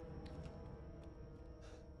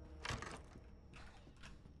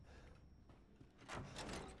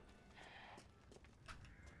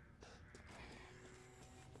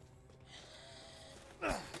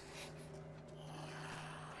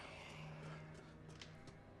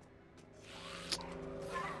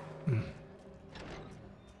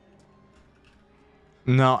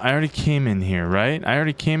 No, I already came in here, right? I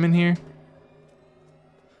already came in here.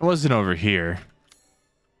 It wasn't over here.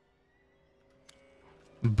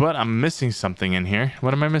 But I'm missing something in here.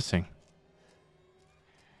 What am I missing?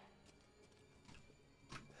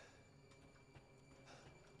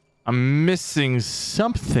 I'm missing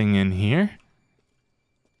something in here.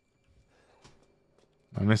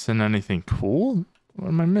 Am I missing anything cool? What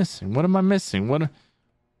am I missing? What am I missing? What?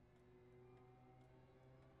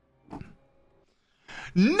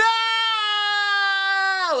 No!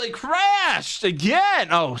 It crashed again.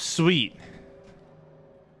 Oh, sweet.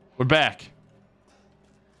 We're back.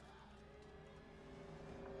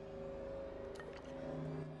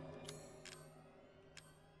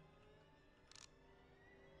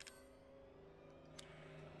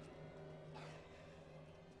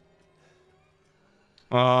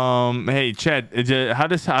 Hey, Chad, how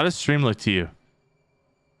does stream look to you?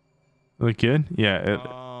 Look good?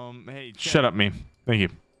 Yeah. Hey, Chad. Shut up, me. Thank you.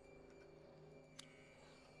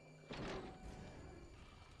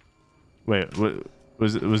 Wait, what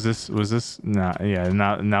was this? Nah, yeah,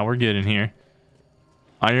 now we're good in here.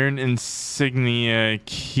 Iron insignia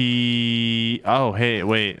key. Oh, hey,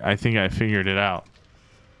 wait, I think I figured it out.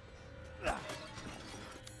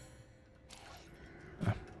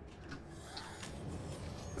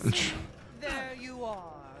 There you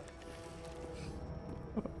are.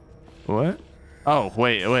 What? Oh,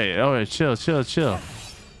 wait. Oh, chill.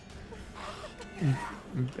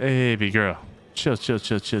 Hey, baby girl. Chill.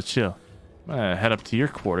 I'm gonna head up to your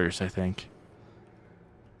quarters, I think.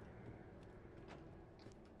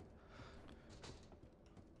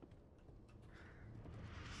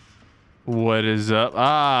 What is up?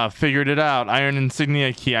 Ah, figured it out. Iron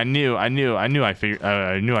insignia key. I knew I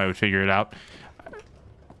would figure it out.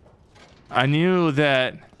 I knew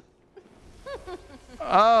that.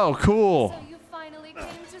 Oh, cool. So you finally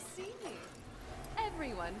came to see me.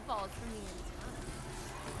 Everyone falls for me in time.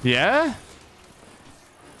 Yeah?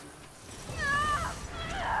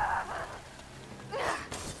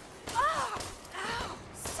 Oh, ow,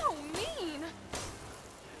 so mean.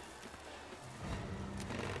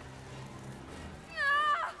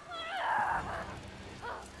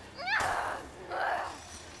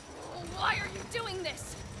 Why are you doing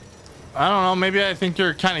this? I don't know. Maybe I think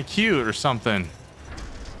you're kind of cute or something.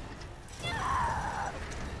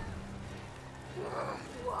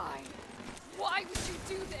 Why would you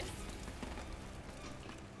do this?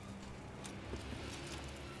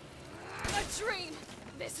 A dream.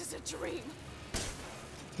 This is a dream.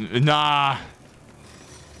 Nah.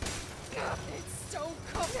 It's so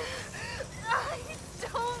cold. I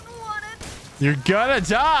don't want it. You're gonna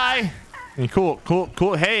die. Hey, cool.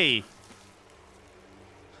 Hey.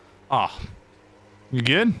 Oh. You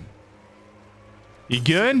good? You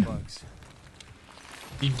good?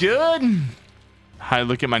 You good? Hi,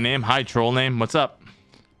 look at my name. Hi, troll name. What's up?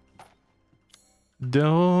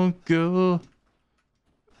 Don't go.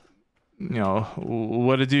 You know,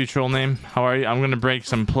 what to do, troll name? How are you? I'm gonna break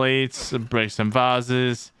some plates, break some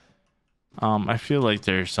vases. I feel like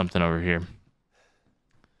there's something over here.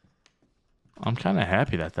 I'm kind of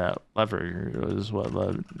happy that lever was what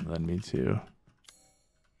led me to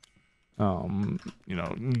you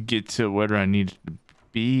know, get to where I need to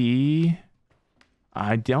be.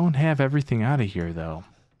 I don't have everything out of here though.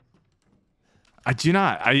 I do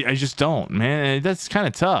not. I just don't, man. That's kind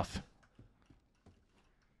of tough.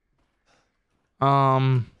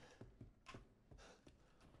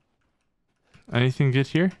 Anything good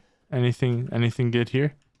here? Anything good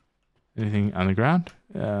here? Anything on the ground?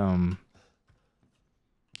 Am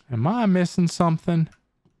I missing something?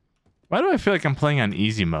 Why do I feel like I'm playing on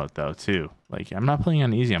easy mode though too? Like I'm not playing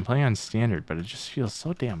on easy, I'm playing on standard, but it just feels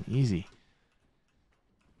so damn easy.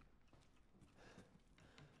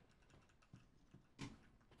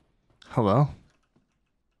 Hello?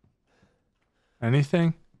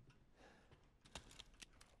 Anything?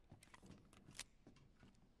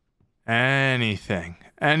 Anything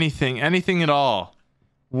at all.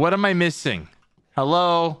 What am I missing?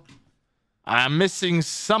 Hello? I'm missing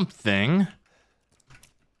something.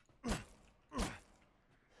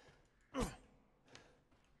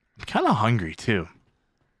 I'm kind of hungry too.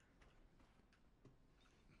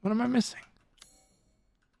 What am I missing?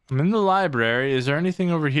 I'm in the library. Is there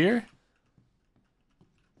anything over here?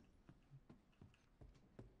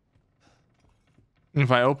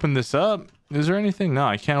 If I open this up, is there anything? No,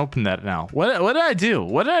 I can't open that now. What did I do?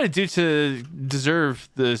 What did I do to deserve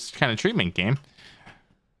this kind of treatment, game?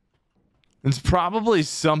 It's probably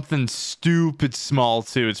something stupid small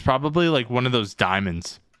too. It's probably like one of those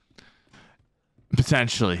diamonds.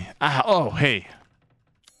 Potentially. Oh, hey.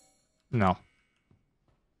 No.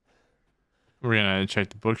 We're gonna check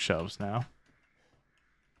the bookshelves now.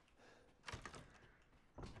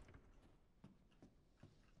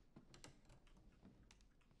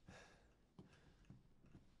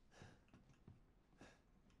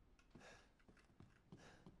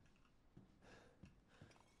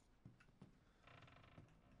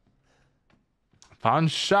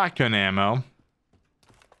 Found shotgun ammo.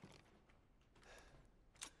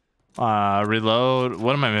 Reload.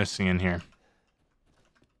 What am I missing in here?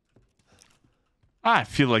 I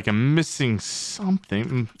feel like I'm missing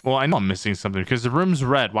something. Well, I know I'm missing something because the room's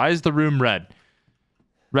red. Why is the room red?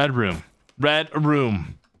 Red room. Red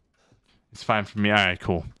room. It's fine for me. All right,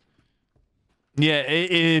 cool. Yeah,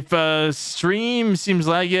 if stream seems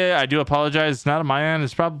laggy, I do apologize. It's not on my end.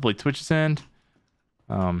 It's probably Twitch's end.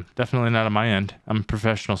 Definitely not on my end. I'm a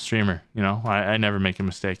professional streamer. You know, I never make a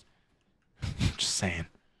mistake. Just saying.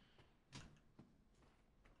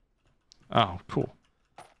 Oh, cool.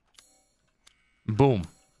 Boom.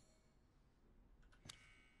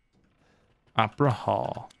 Opera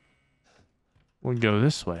Hall. We'll go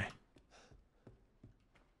this way.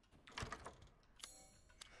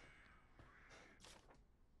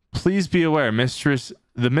 Please be aware,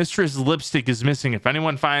 the mistress lipstick is missing. If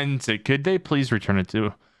anyone finds it, could they please return it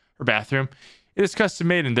to her bathroom? It is custom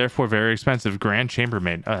made and therefore very expensive. Grand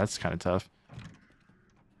chambermaid. Oh, that's kind of tough.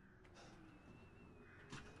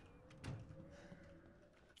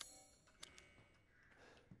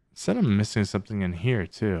 Said I'm missing something in here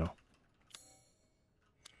too.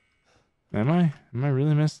 Am I? Am I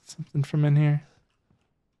really missing something from in here?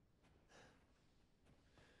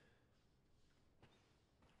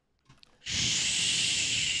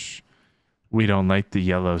 Shh. We don't like the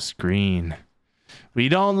yellow screen. We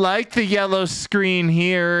don't like the yellow screen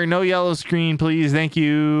here. No yellow screen, please. Thank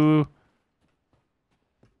you.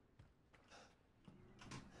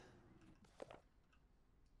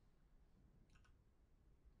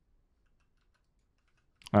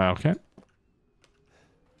 Okay.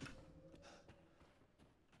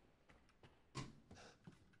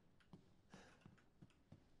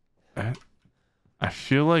 I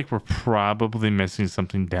feel like we're probably missing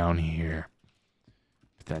something down here.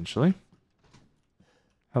 Potentially.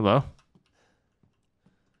 Hello?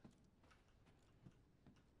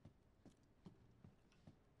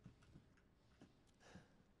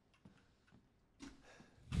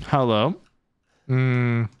 Hello?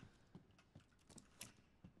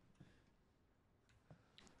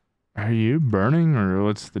 Are you burning or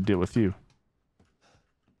what's the deal with you?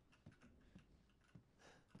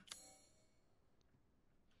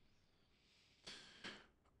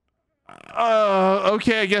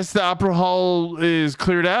 Okay, I guess the opera hall is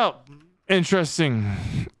cleared out. Interesting.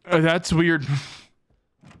 That's weird.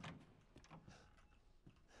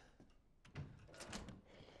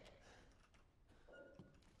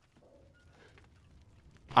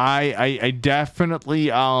 I definitely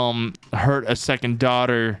hurt a second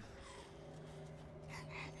daughter.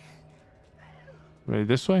 Wait,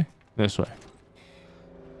 this way? This way.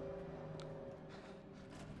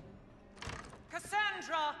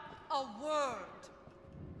 Cassandra, a word.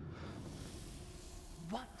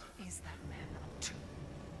 What is that man up to?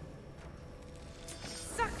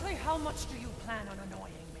 Exactly how much do you plan on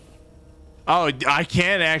annoying me? Oh, I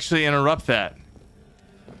can't actually interrupt that.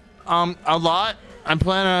 A lot. I'm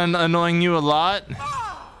planning on annoying you a lot.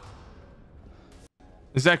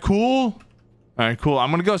 Is that cool? All right, cool. I'm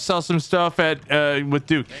gonna go sell some stuff at with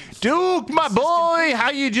Duke. Duke, my boy, how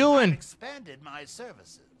you doing? Expanded my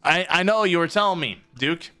services. I know you were telling me,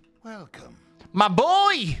 Duke. Welcome. My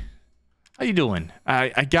boy, how you doing?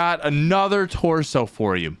 I got another torso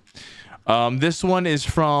for you. This one is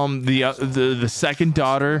from the second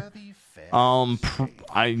daughter.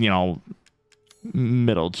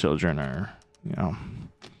 Middle children are,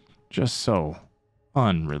 just so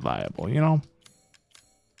unreliable,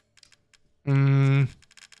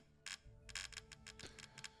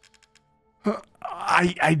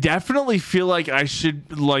 I definitely feel like I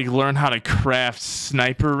should learn how to craft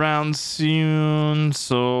sniper rounds soon.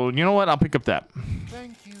 So you know what? I'll pick up that.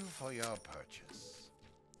 Thank you for your purchase.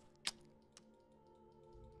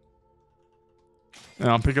 And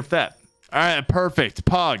I'll pick up that. All right, perfect.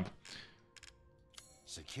 Pog.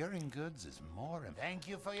 Securing goods is more. Thank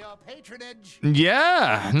you for your patronage.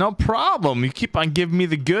 Yeah, no problem. You keep on giving me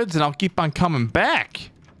the goods, and I'll keep on coming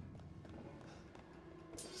back.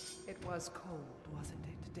 It was cold, wasn't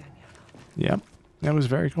it, Daniel? Yep, that was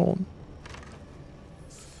very cold.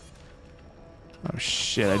 Oh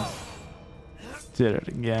shit! I did it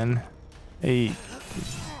again. Hey,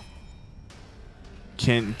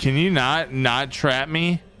 can you not trap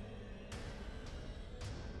me?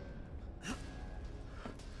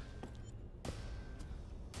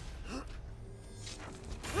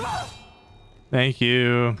 Thank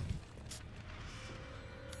you.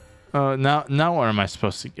 Oh, now where am I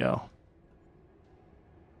supposed to go?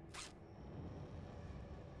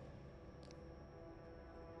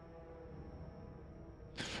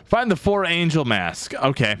 Find the 4 angel mask.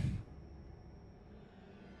 Okay.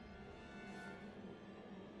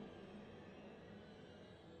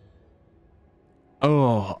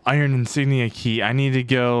 Oh, iron insignia key. I need to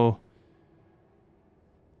go.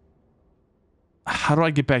 How do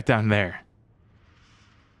I get back down there?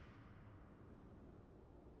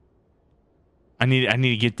 I need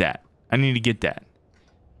to get that. I need to get that.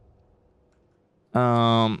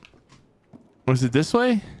 Was it this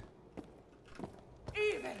way?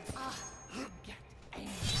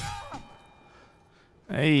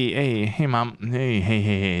 Hey, mom.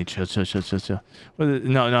 Hey, chill.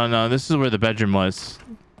 No. This is where the bedroom was.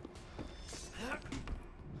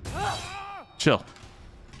 Chill.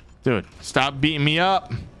 Dude, stop beating me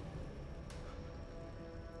up.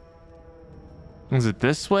 Is it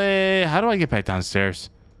this way? How do I get back downstairs?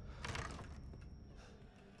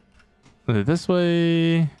 Is it this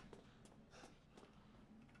way?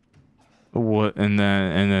 What? And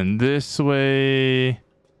then this way.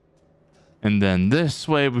 And then this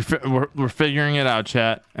way. We're figuring it out,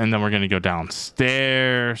 chat. And then we're gonna go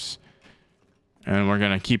downstairs. And we're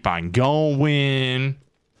gonna keep on going.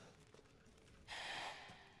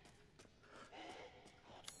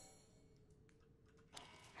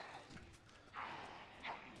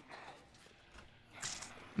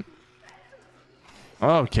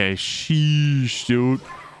 Okay, sheesh, dude.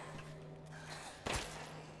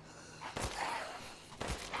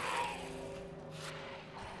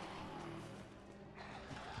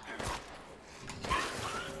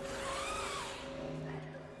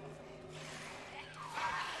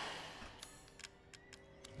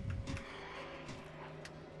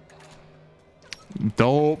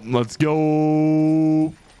 Dope. Let's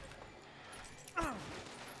go.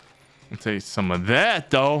 I'll take some of that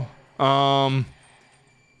though.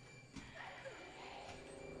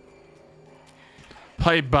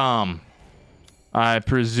 Pipe bomb. I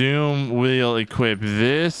presume we'll equip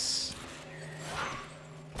this.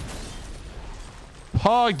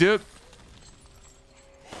 Pog, dude.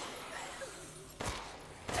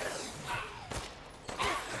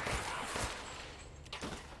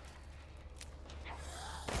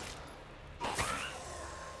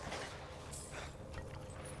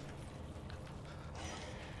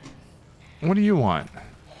 What do you want?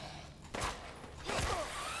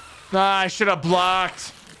 Nah, I should have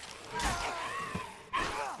blocked.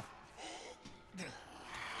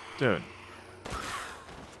 Dude.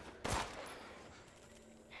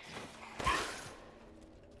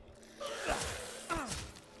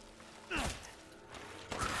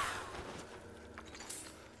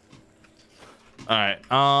 All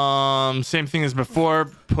right. Same thing as before.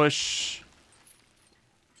 Push.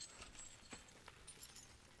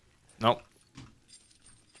 Nope.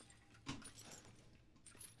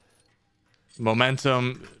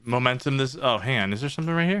 Momentum this. Oh, hang on. Is there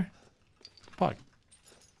something right here? Fuck.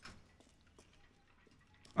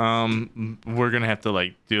 We're gonna have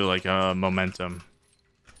to do a momentum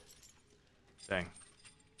thing,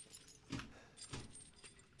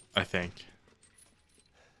 I think.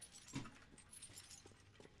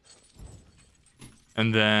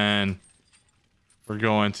 And then we're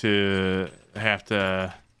going to have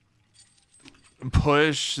to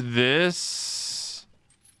push this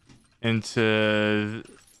into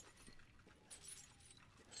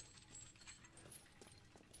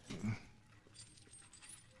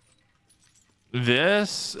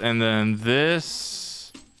this, and then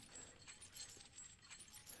this.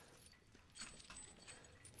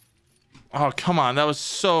 Oh, come on. That was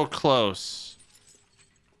so close.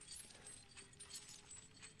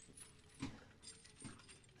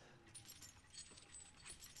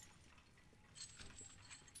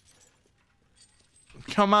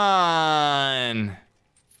 Come on.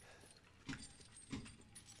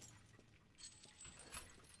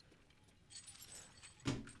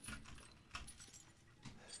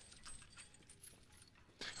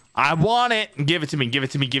 I want it. Give it to me. Give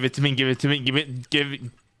it to me. Give it to me. Give it to me.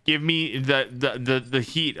 Give me the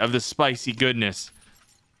heat of the spicy goodness.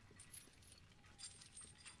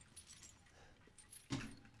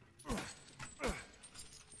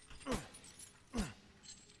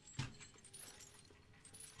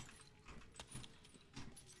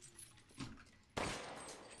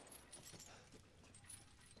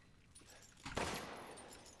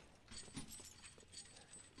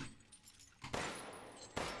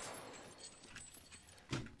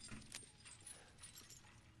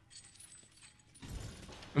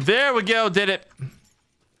 There we go. Did it.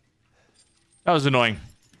 That was annoying.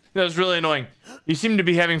 That was really annoying. You seem to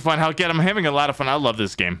be having fun. Hellcat, I'm having a lot of fun. I love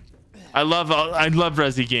this game. I love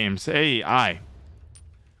Resi games. Hey, eye.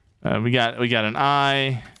 We got an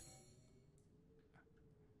eye.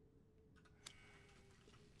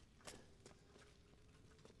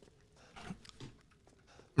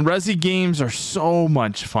 Resi games are so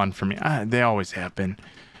much fun for me. They always have been.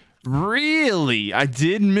 Really? I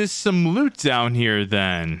did miss some loot down here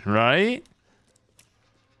then, right?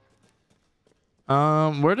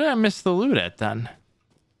 Where did I miss the loot at then?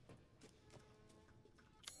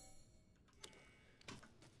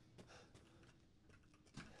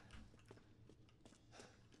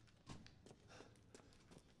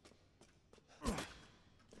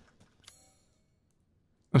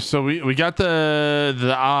 So we got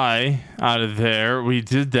the eye out of there. We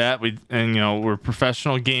did that. And you know, we're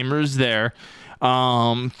professional gamers there.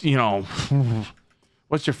 You know,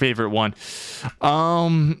 what's your favorite one?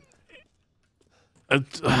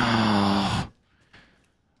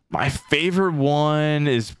 My favorite one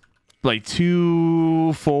is like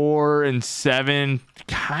 2, 4, and 7,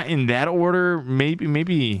 in that order.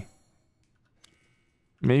 Maybe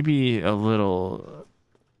a little.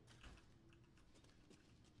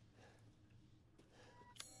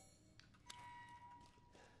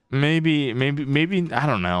 Maybe I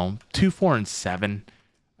don't know. 2, 4, and 7,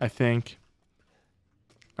 I think,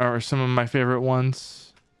 are some of my favorite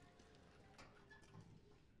ones.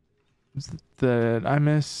 Did I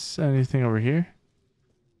miss anything over here?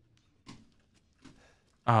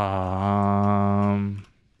 I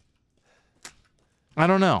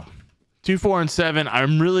don't know. 2, 4, and 7.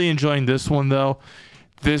 I'm really enjoying this one though.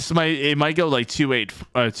 It might go like 2,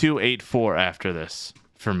 8, 4 after this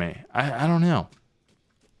for me. I don't know.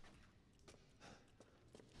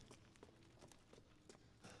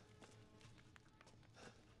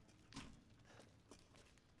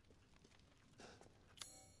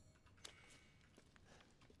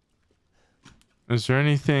 Is there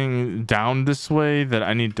anything down this way that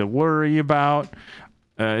I need to worry about?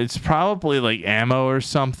 It's probably like ammo or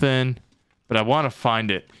something, but I want to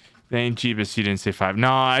find it. Dang, Jeebus, you didn't say 5. No,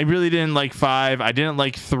 I really didn't like 5. I didn't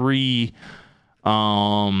like 3.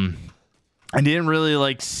 I didn't really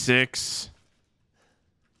like 6.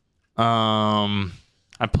 I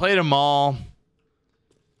played them all.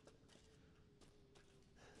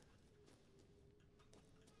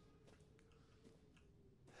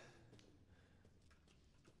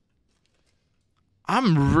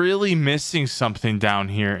 I'm really missing something down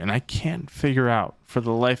here, and I can't figure out for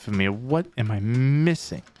the life of me. What am I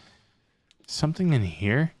missing? Something in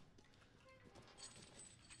here?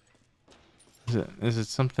 Is it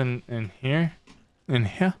something in here? In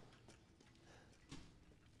here?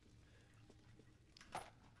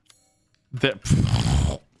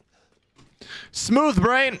 Smooth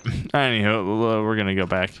brain. Anywho, we're gonna go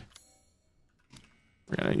back.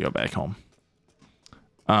 We're gonna go back home.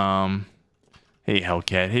 Hey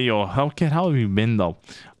Hellcat. Hey yo, Hellcat, how have you been though?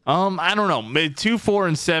 I don't know. 2, 4,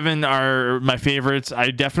 and 7 are my favorites. I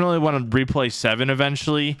definitely want to replay 7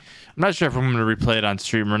 eventually. I'm not sure if I'm going to replay it on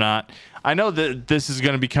stream or not. I know that this is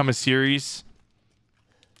going to become a series.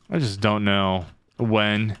 I just don't know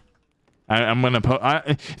when. I'm going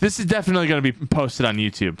to this is definitely going to be posted on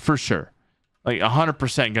YouTube for sure. Like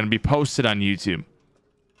 100% going to be posted on YouTube.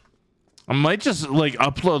 I might just like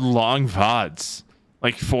upload long VODs,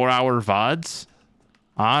 like 4-hour VODs.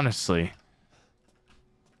 Honestly.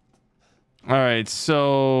 All right,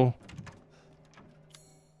 so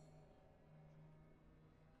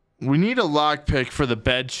we need a lockpick for the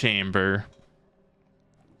bed chamber.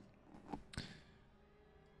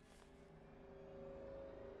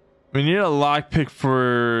 We need a lockpick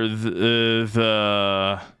for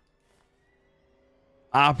the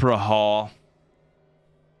Opera Hall.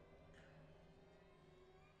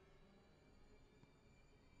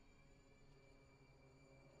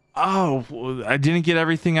 Oh, I didn't get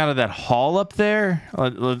everything out of that hall up there.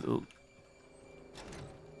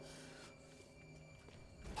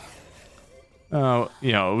 Oh,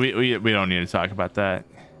 you know, we don't need to talk about that.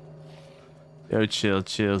 Yo, chill.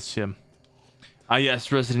 Ah,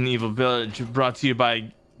 yes, Resident Evil Village, brought to you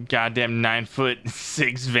by goddamn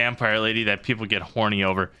 9'6" vampire lady that people get horny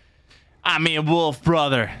over. I mean, Wolf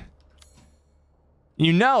brother.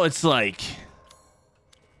 You know, it's like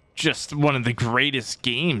just one of the greatest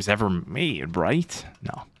games ever made, right?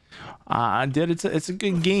 No, dude, it's a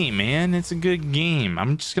good game, man. It's a good game.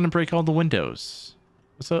 I'm just gonna break all the windows.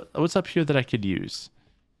 What's up here that I could use?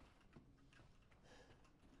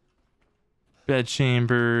 Bed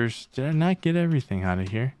chambers. Did I not get everything out of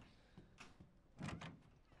here?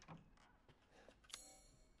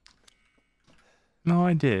 No,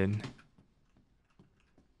 I did.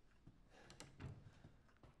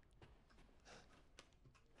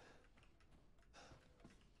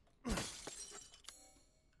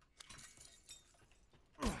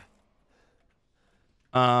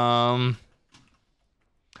 I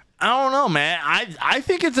don't know, man. I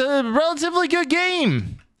think it's a relatively good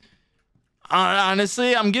game.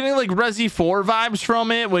 Honestly, I'm getting like Resi 4 vibes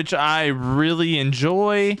from it, which I really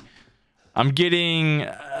enjoy. I'm getting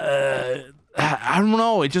I don't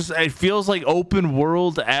know, it feels like open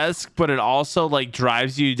world-esque, but it also like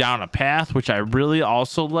drives you down a path, which I really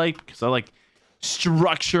also like because I like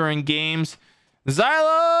structure in games.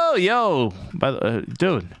 Xylo, yo, by the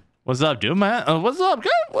dude, what's up, dude, man? What's up, guy?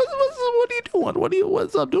 What are you doing?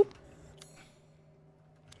 What's up, dude?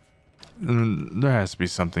 There has to be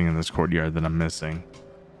something in this courtyard that I'm missing.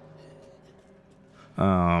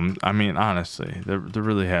 I mean, honestly, there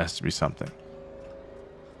really has to be something.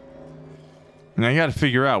 And I got to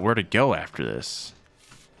figure out where to go after this.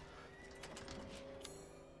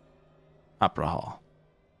 Opera Hall.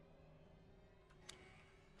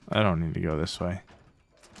 I don't need to go this way.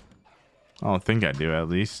 I don't think I do, at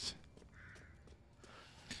least.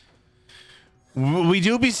 We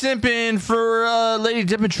do be simping for Lady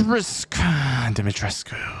Dimitrescu.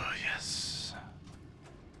 Dimitrescu, yes.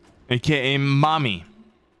 AKA Mommy.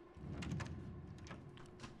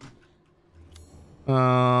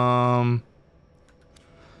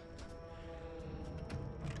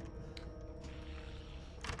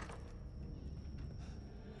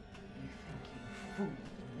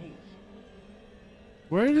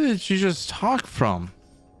 Where did you just talk from?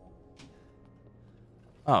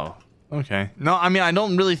 Oh, okay. No, I mean, I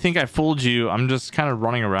don't really think I fooled you. I'm just kind of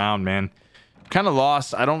running around, man. Kind of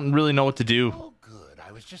lost. I don't really know what to do. Oh, good.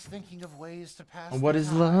 I was just thinking of ways to pass. What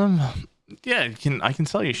is love? Yeah, I can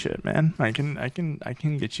sell you shit, man. I can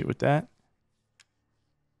get you with that.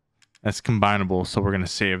 That's combinable, so we're gonna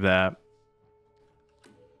save that.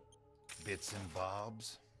 Bits and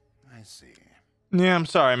bobs. I see. Yeah, I'm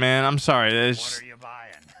sorry, man. I'm sorry. What are you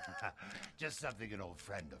buying? Just something an old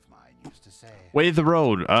friend of mine used to say. Wave the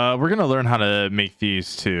road. We're gonna learn how to make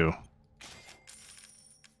these too.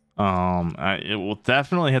 It will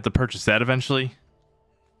definitely have to purchase that eventually.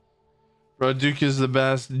 Bro, Duke is the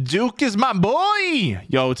best. Duke is my boy.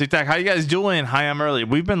 Yo, TikTok, how you guys doing? Hi, I'm early.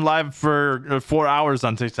 We've been live for 4 hours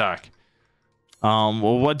on TikTok.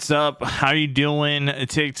 Well, what's up? How you doing,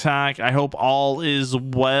 TikTok? I hope all is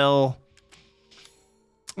well.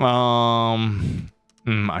 I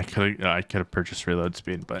could have purchased reload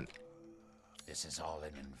speed, but this is all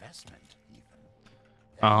an investment, even.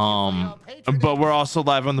 But we're also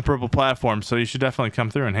live on the Purple platform, so you should definitely come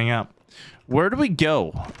through and hang out. Where do we go?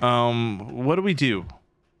 What do we do?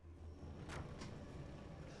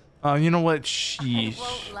 Oh, you know what? Sheesh. It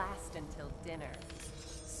won't last until dinner.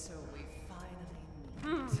 So we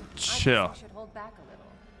finally meet. Chill. I guess we should hold back a little.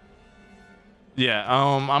 Yeah,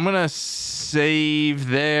 I'm gonna save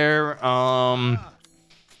there.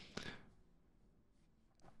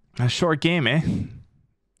 A short game, eh?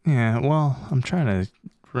 Yeah, well, I'm trying to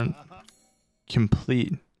run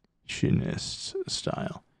completionist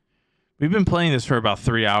style. We've been playing this for about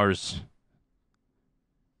 3 hours.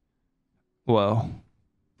 Whoa.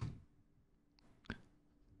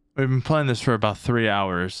 We've been playing this for about 3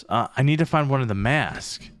 hours. I need to find one of the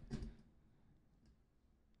masks.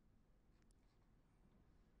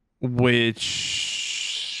 Which...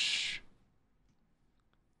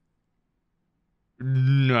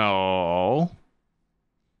 No.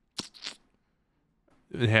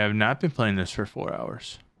 I have not been playing this for 4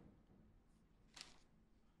 hours.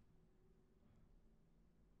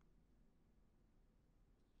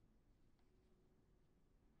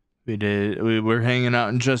 We were hanging out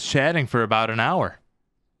and just chatting for about an hour.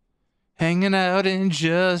 Hanging out and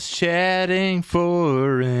just chatting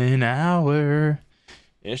for an hour.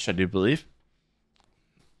 Ish, I do believe.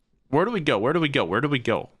 Where do we go? Where do we go? Where do we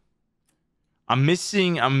go? I'm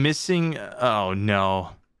missing. Oh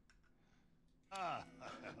no.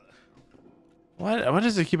 What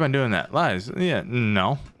does it keep on doing that? Lies. Yeah,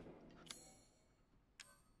 no.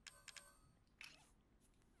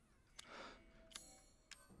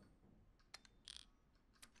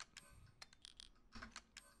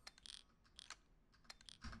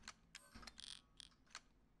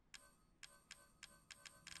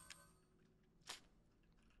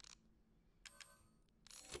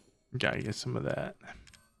 Gotta get some of that.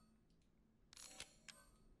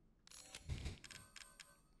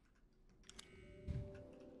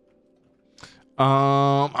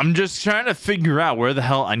 I'm just trying to figure out where the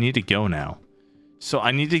hell I need to go now. So I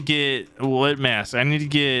need to get what mask? I need to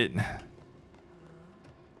get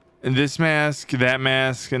this mask, that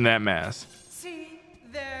mask, and that mask. See,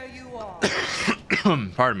 there you are.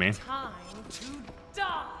 Pardon me. Time to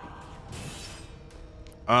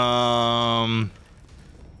die.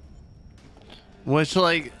 Which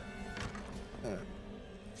like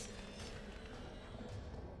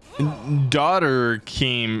daughter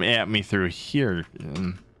came at me through here,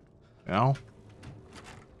 you know?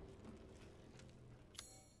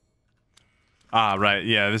 Ah, right.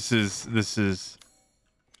 Yeah, this is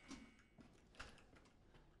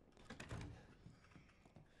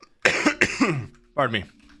pardon me.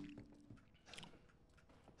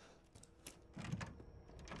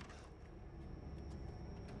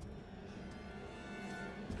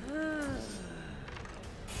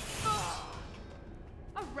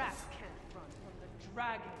 A rat can't run from the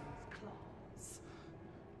dragon's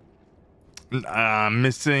claws.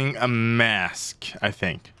 Missing a mask, I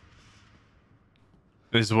think.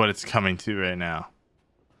 This is what it's coming to right now.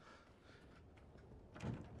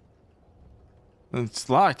 It's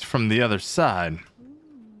locked from the other side.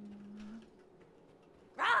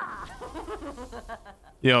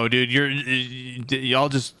 Yo, dude, y'all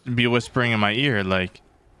just be whispering in my ear like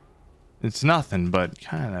it's nothing, but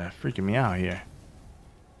kind of freaking me out here.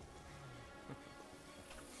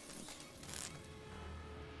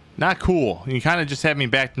 Not cool. You kind of just had me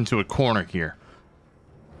backed into a corner here.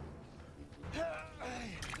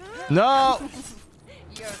 No.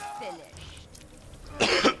 You're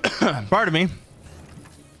finished. Pardon me.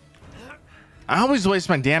 I always waste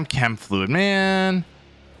my damn chem fluid, man.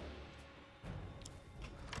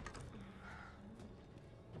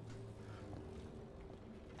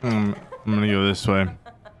 I'm gonna go this way.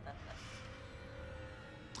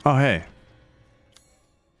 Oh, hey.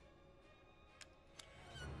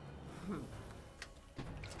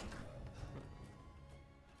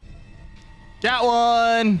 Got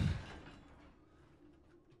one.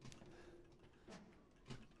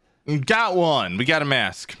 Got one. We got a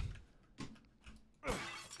mask.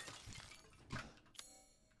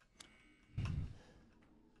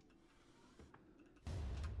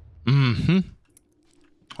 Mm-hmm.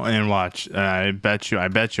 And watch. I bet you.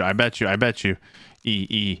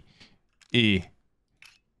 E.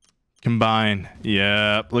 Combine.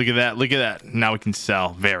 Yep. Look at that. Look at that. Now we can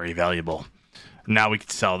sell. Very valuable. Now we can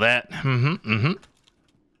sell that. Mm-hmm.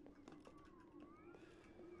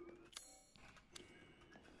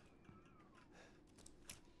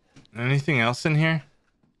 Anything else in here?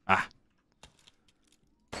 Ah.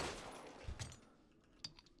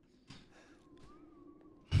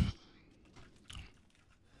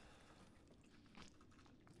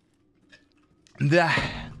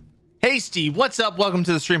 Hey Steve, what's up? Welcome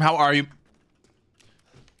to the stream. How are you?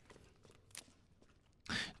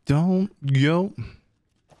 Don't go.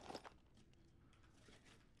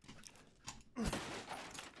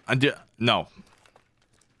 No.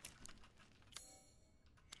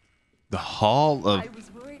 The Hall of. I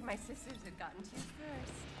was worried my sisters had gotten to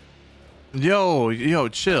first. Yo,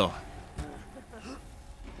 chill.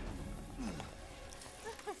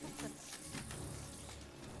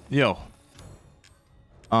 Yo.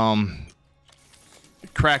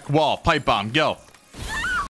 Crack wall, pipe bomb, go.